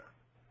on here.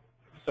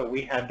 So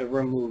we had to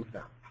remove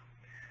them.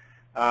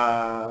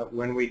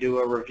 When we do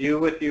a review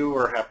with you,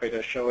 we're happy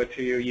to show it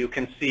to you. You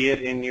can see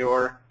it in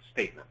your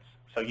statements,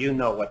 so you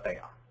know what they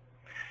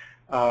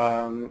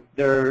are.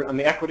 They're on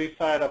the equity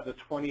side of the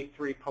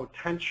 23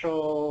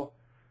 potential.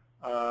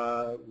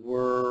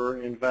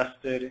 We're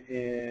invested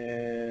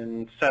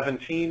in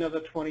 17 of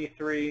the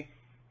 23.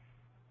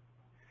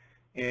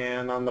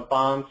 And on the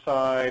bond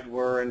side,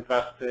 we're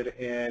invested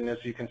in,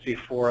 as you can see,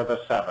 4 of the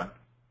 7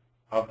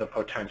 of the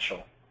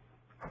potential.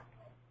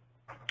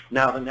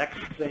 Now, the next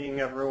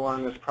thing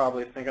everyone is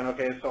probably thinking,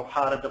 okay, so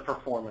how did the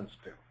performance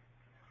do?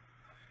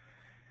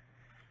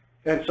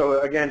 And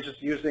so, again,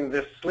 just using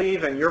this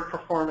sleeve, and your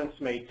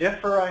performance may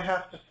differ, I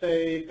have to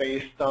say,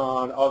 based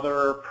on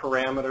other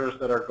parameters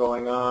that are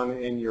going on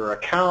in your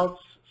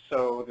accounts.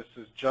 So this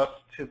is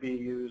just to be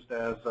used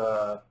as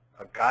a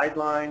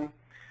guideline.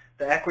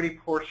 The equity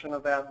portion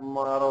of that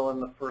model in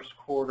the first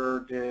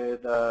quarter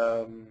did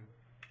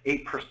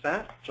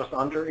 8%, just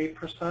under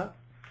 8%.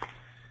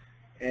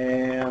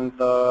 And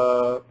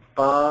the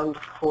bond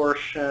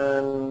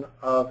portion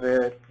of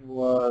it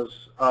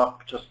was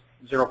up just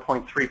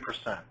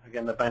 0.3%.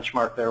 Again, the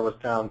benchmark there was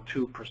down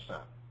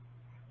 2%.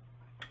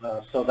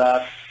 So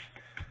that's,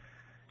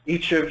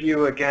 each of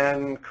you,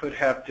 again, could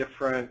have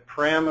different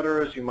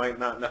parameters. You might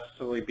not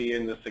necessarily be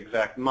in this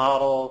exact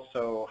model,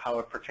 so how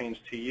it pertains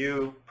to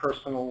you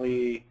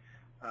personally,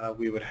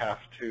 we would have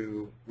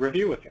to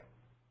review with you.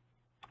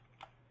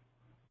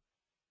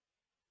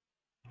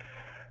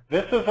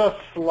 This is a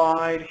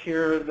slide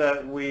here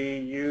that we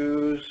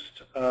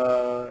used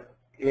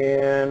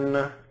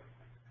in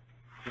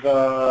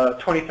the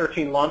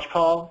 2013 launch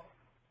call.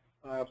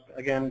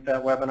 Again,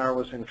 that webinar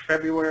was in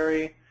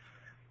February.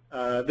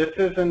 This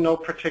is in no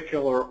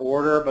particular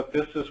order, but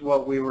this is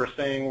what we were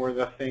saying were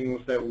the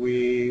things that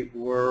we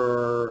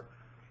were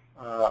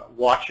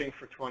watching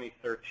for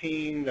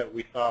 2013 that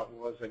we thought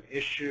was an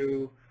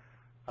issue.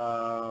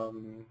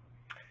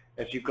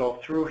 As you go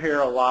through here,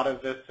 a lot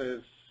of this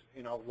is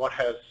what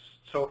has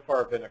so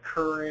far been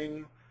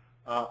occurring.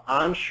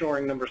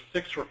 Onshoring, number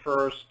 6,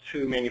 refers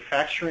to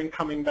manufacturing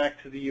coming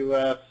back to the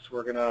U.S.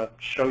 We're going to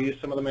show you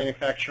some of the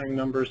manufacturing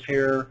numbers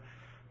here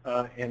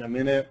in a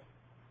minute.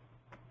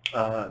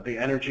 The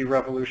energy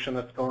revolution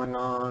that's going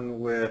on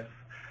with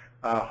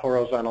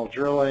horizontal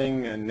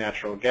drilling and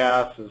natural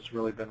gas has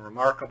really been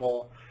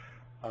remarkable.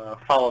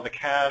 Follow the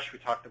cash, we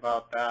talked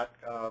about that,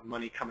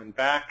 money coming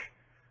back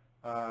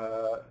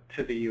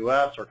to the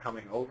U.S. or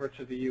coming over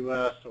to the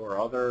U.S. or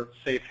other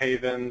safe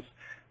havens,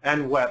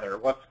 and weather,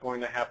 what's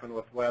going to happen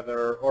with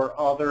weather or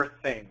other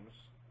things.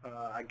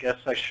 I guess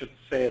I should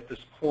say at this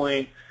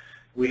point,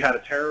 we had a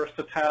terrorist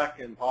attack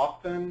in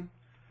Boston.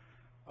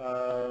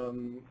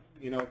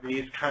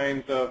 these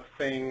kinds of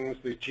things,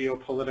 the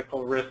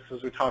geopolitical risks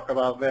as we talk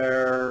about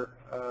there,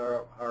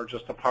 are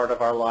just a part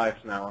of our lives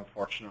now,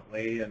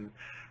 unfortunately. And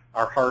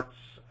our hearts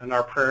and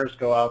our prayers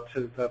go out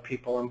to the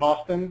people in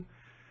Boston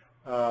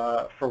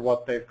for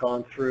what they've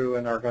gone through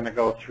and are going to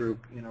go through,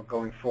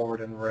 going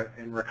forward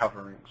in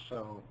recovering.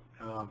 So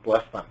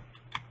bless them.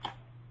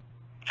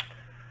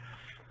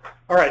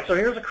 All right, so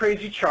here's a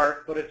crazy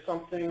chart, but it's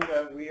something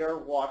that we are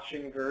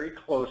watching very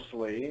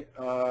closely.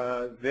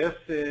 This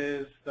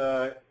is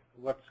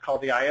what's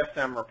called the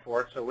ISM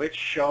report. So it's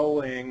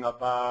showing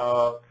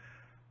about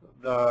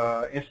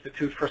the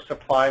Institute for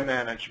Supply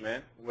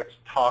Management, which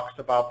talks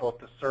about both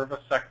the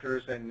service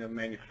sectors and the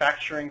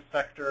manufacturing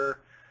sector.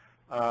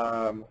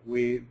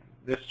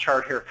 This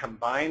chart here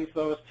combines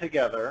those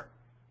together,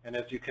 and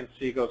as you can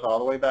see, goes all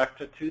the way back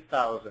to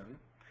 2000.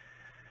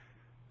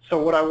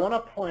 So what I want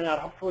to point out,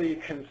 hopefully you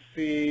can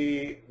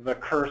see the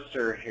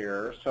cursor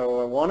here.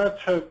 So I wanted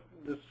to,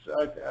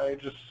 I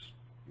just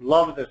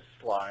love this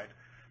slide.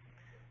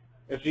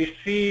 As you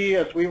see,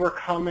 as we were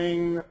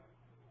coming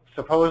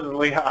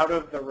supposedly out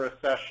of the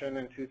recession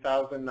in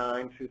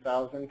 2009,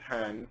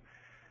 2010,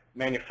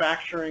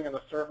 manufacturing and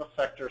the service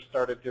sector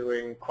started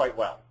doing quite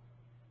well.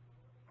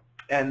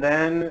 And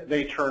then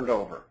they turned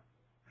over.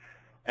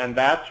 And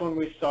that's when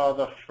we saw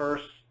the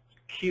first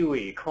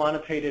QE,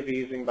 quantitative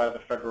easing by the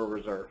Federal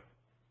Reserve.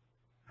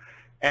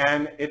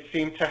 And it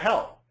seemed to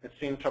help. It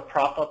seemed to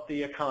prop up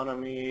the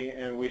economy,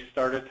 and we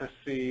started to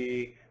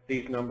see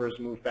these numbers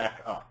move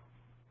back up.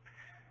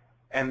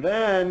 And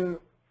then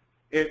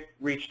it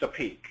reached a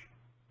peak,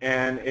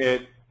 and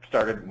it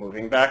started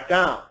moving back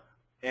down.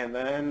 And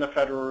then the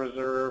Federal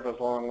Reserve,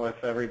 along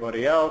with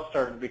everybody else,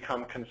 started to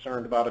become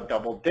concerned about a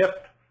double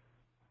dip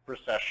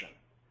recession.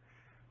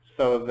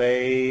 So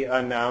they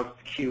announced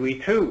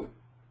QE2.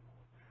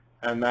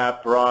 And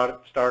that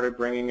started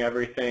bringing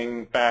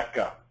everything back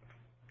up.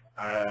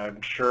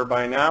 I'm sure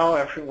by now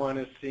everyone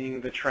is seeing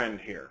the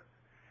trend here.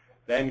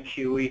 Then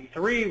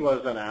QE3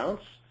 was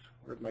announced.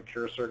 Where'd my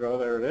cursor go?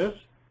 There it is.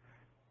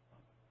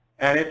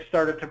 And it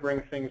started to bring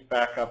things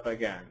back up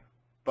again.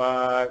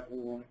 But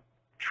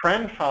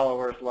trend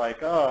followers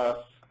like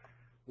us,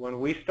 when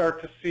we start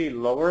to see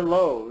lower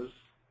lows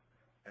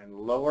and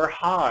lower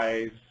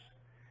highs,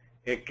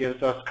 it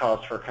gives us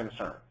cause for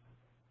concern.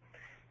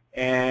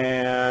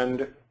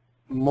 And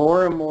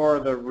more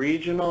the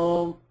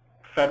regional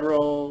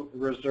Federal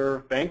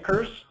Reserve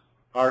bankers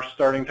are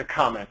starting to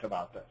comment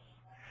about this,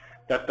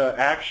 that the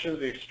actions,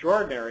 the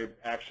extraordinary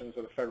actions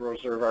of the Federal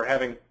Reserve are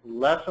having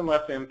less and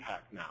less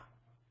impact now.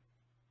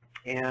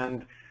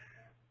 And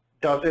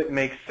does it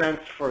make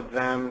sense for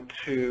them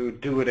to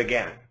do it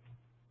again?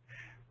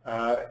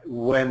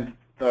 When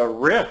the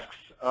risks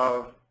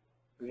of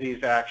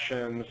these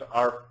actions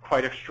are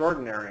quite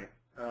extraordinary,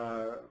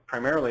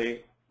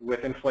 primarily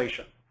with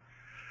inflation.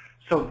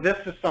 So this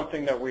is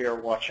something that we are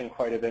watching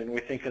quite a bit, and we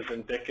think is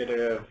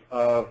indicative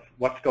of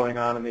what's going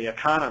on in the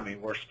economy.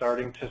 We're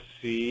starting to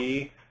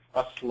see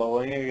a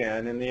slowing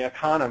again in the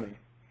economy.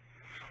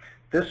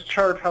 This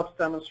chart helps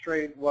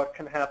demonstrate what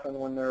can happen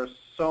when there's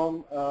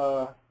some,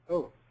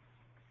 oh,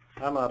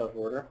 I'm out of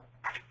order.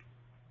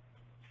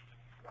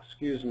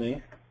 Excuse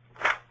me.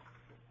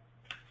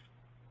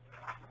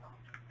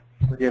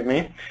 Forgive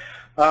me.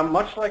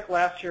 Much like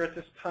last year at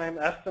this time,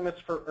 estimates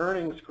for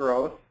earnings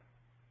growth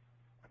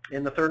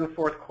in the third and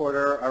fourth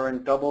quarter are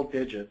in double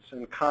digits.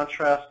 In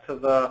contrast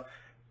to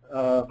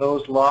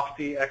those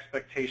lofty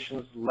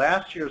expectations,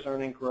 last year's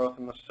earning growth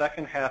in the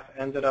second half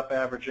ended up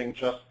averaging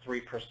just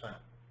 3%.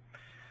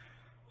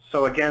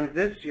 So again,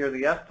 this year,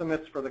 the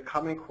estimates for the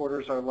coming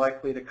quarters are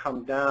likely to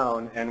come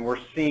down, and we're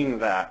seeing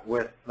that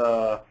with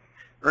the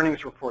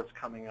earnings reports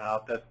coming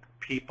out, that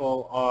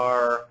people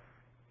are,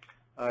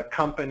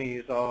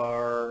 companies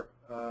are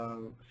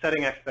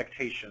setting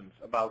expectations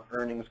about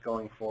earnings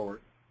going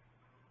forward.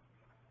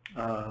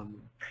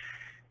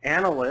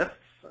 Analysts,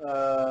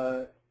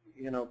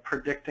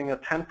 predicting a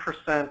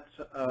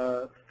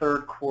 10%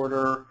 third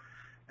quarter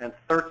and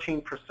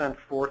 13%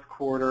 fourth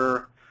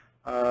quarter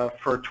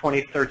for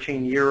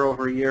 2013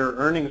 year-over-year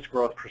earnings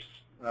growth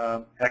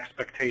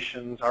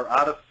expectations are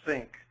out of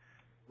sync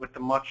with the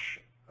much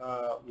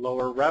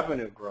lower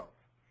revenue growth.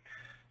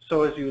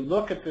 So as you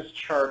look at this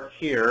chart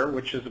here,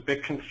 which is a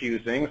bit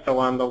confusing, so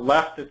on the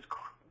left it's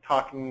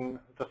talking,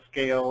 the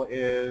scale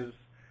is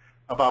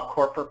about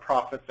corporate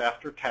profits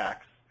after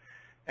tax,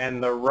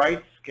 and the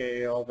right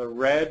scale, the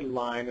red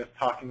line, is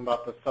talking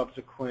about the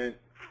subsequent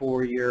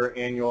 4-year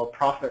annual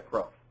profit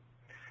growth.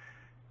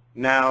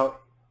 Now,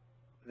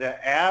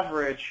 the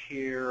average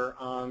here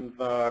on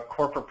the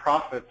corporate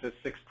profits is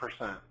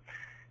 6%.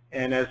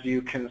 And as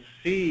you can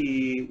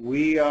see,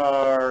 we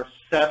are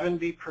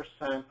 70%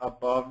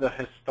 above the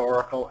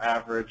historical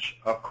average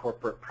of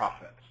corporate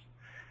profits.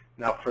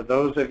 Now, for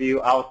those of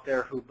you out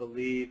there who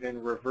believe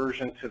in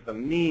reversion to the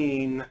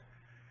mean,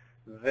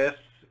 this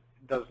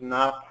does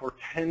not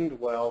portend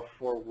well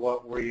for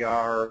what we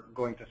are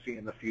going to see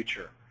in the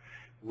future.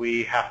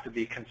 We have to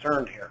be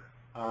concerned here.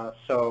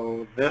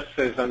 So this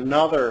is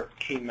another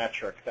key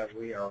metric that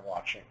we are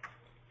watching.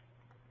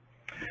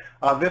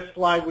 This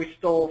slide we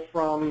stole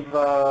from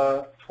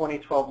the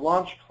 2012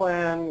 launch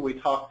plan. We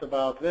talked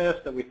about this,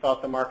 that we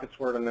thought the markets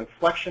were at an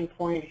inflection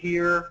point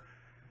here.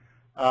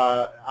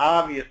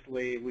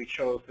 Obviously, we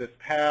chose this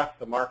path.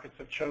 The markets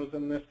have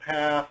chosen this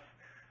path.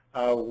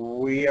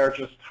 We are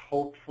just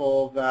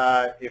hopeful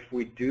that if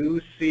we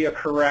do see a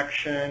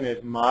correction,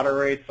 it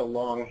moderates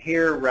along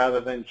here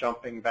rather than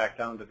jumping back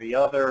down to the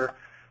other,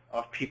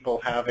 of people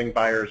having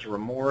buyer's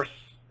remorse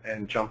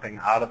and jumping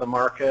out of the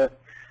market.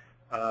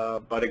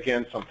 But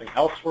again, something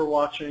else we're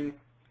watching.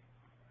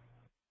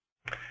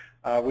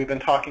 We've been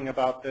talking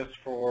about this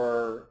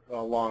for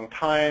a long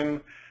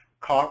time.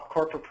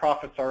 Corporate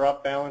profits are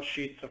up. Balance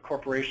sheets of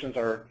corporations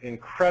are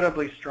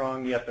incredibly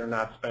strong, yet they're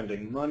not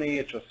spending money.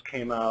 It just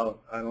came out,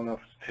 I don't know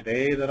if it's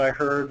today that I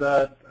heard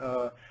that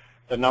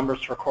the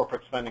numbers for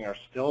corporate spending are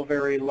still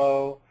very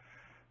low.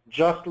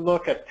 Just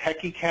look at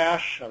techie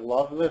cash. I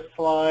love this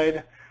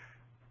slide.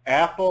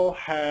 Apple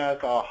has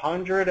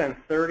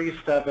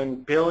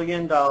 $137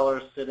 billion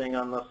sitting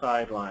on the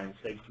sidelines.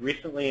 They've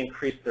recently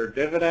increased their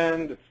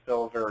dividend. It's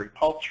still very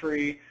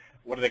paltry.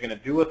 What are they going to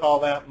do with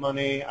all that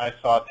money? I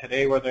saw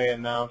today where they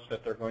announced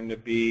that they're going to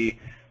be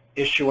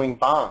issuing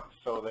bonds,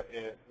 so that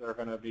they're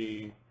going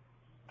to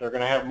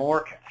have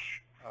more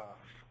cash.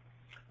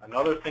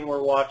 Another thing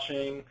we're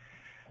watching,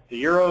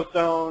 the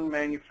Eurozone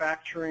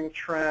manufacturing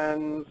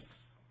trends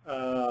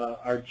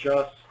are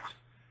just.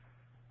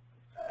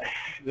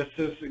 This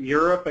is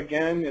Europe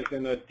again is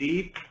in a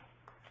deep,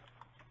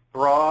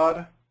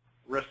 broad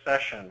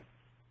recession.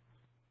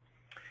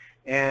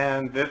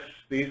 And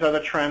these are the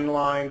trend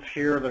lines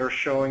here that are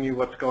showing you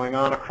what's going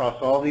on across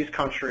all these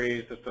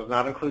countries. This does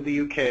not include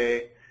the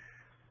UK.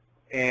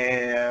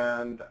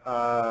 And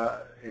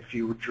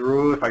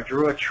if I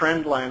drew a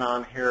trend line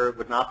on here, it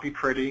would not be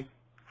pretty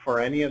for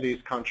any of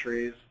these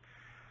countries.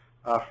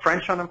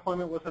 French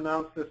unemployment was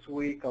announced this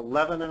week,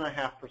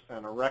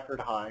 11.5%, a record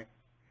high.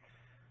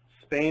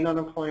 Spain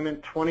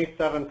unemployment,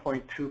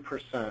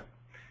 27.2%.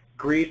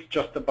 Greece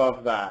just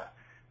above that.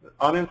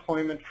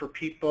 Unemployment for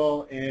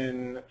people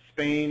in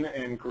Spain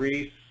and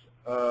Greece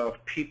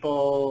of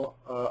people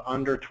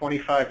under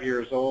 25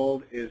 years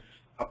old is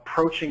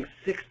approaching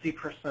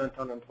 60%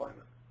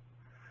 unemployment.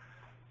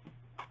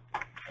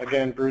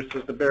 Again, Bruce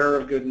is the bearer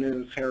of good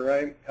news here,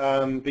 right?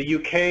 The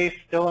UK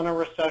still in a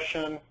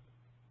recession,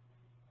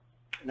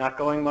 not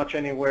going much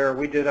anywhere.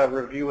 We did a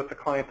review with the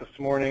client this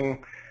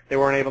morning. They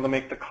weren't able to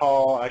make the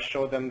call. I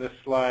showed them this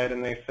slide,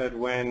 and they said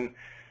when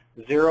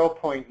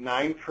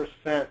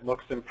 0.9%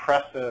 looks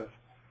impressive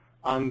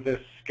on this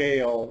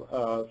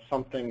scale,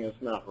 something is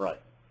not right.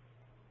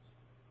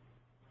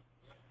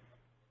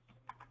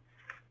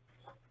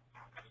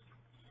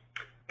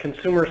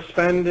 Consumer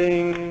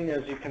spending,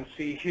 as you can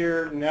see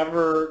here,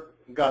 never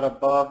got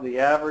above the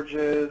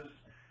averages.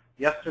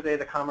 Yesterday,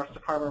 the Commerce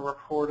Department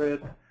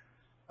reported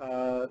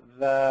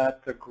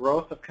that the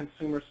growth of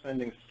consumer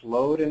spending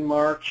slowed in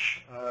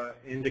March,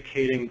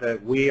 indicating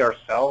that we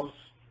ourselves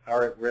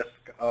are at risk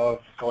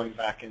of going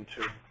back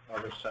into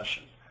a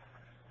recession.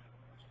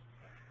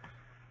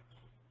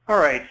 All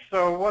right,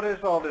 so what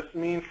does all this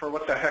mean for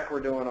what the heck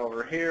we're doing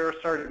over here?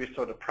 Sorry to be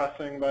so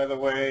depressing, by the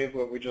way,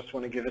 but we just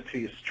want to give it to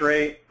you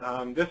straight.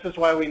 This is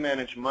why we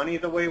manage money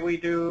the way we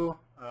do.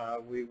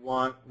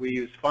 We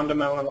use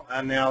fundamental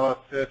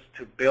analysis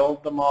to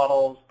build the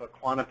models, but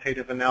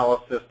quantitative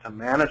analysis to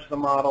manage the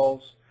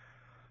models.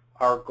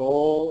 Our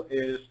goal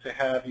is to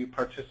have you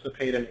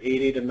participate in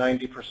 80 to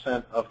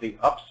 90% of the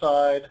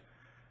upside,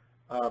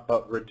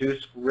 but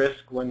reduce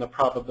risk when the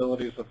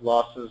probabilities of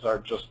losses are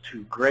just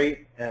too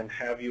great, and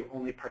have you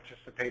only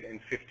participate in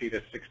 50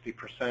 to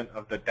 60%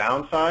 of the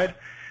downside.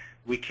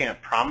 We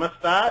can't promise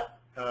that.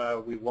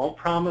 We won't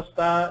promise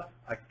that.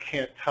 I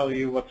can't tell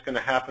you what's going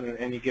to happen in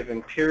any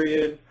given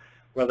period,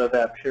 whether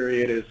that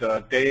period is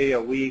a day,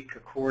 a week, a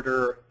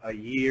quarter, a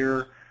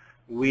year.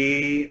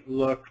 We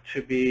look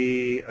to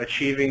be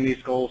achieving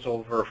these goals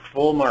over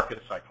full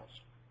market cycles.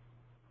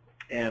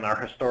 And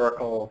our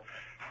historical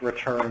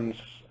returns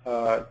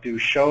do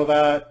show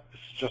that.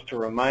 This is just a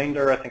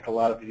reminder. I think a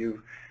lot of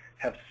you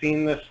have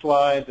seen this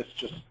slide. This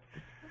just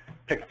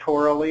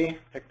pictorially,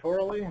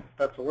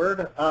 that's a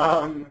word,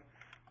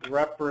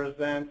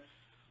 represents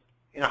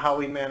how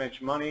we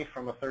manage money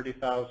from a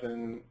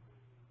 30,000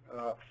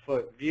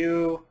 foot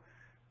view.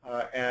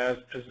 As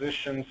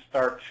positions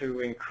start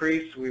to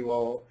increase, we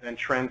will, and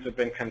trends have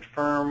been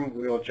confirmed,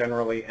 we will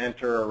generally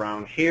enter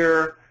around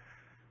here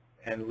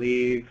and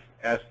leave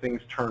as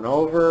things turn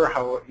over.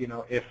 How,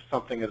 if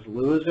something is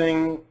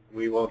losing,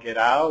 we will get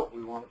out.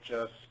 We won't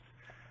just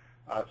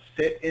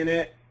sit in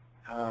it.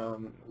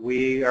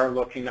 We are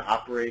looking to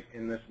operate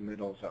in this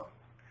middle zone.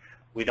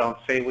 We don't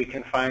say we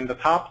can find the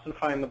tops and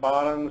find the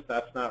bottoms.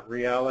 That's not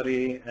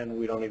reality, and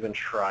we don't even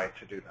try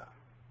to do that.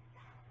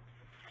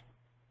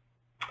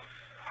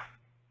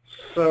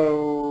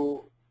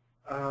 So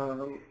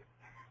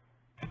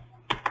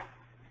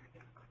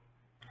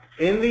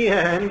in the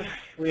end,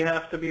 we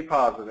have to be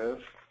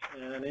positive.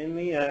 And in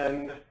the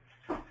end,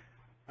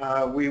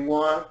 we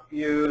want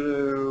you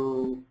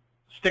to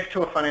stick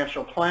to a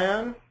financial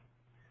plan.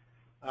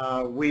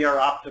 We are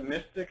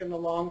optimistic in the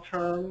long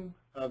term.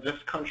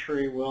 This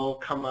country will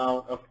come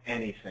out of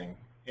anything,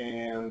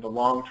 and the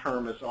long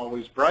term is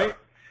always bright.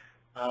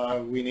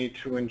 We need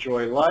to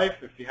enjoy life.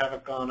 If you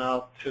haven't gone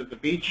out to the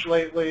beach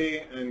lately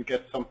and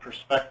get some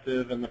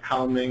perspective and the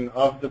calming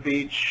of the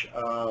beach,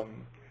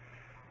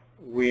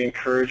 we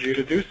encourage you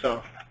to do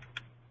so.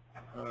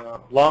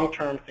 Long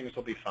term, things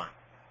will be fine.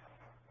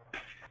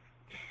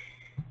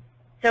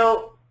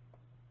 So,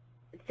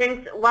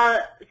 since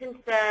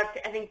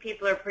I think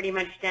people are pretty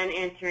much done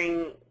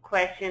answering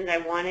questions, I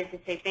wanted to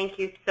say thank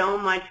you so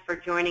much for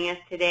joining us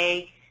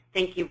today.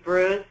 Thank you,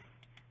 Bruce,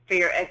 for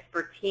your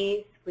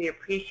expertise. We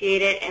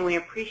appreciate it, and we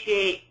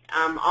appreciate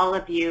all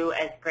of you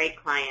as great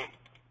clients.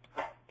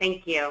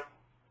 Thank you.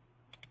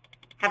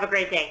 Have a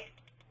great day.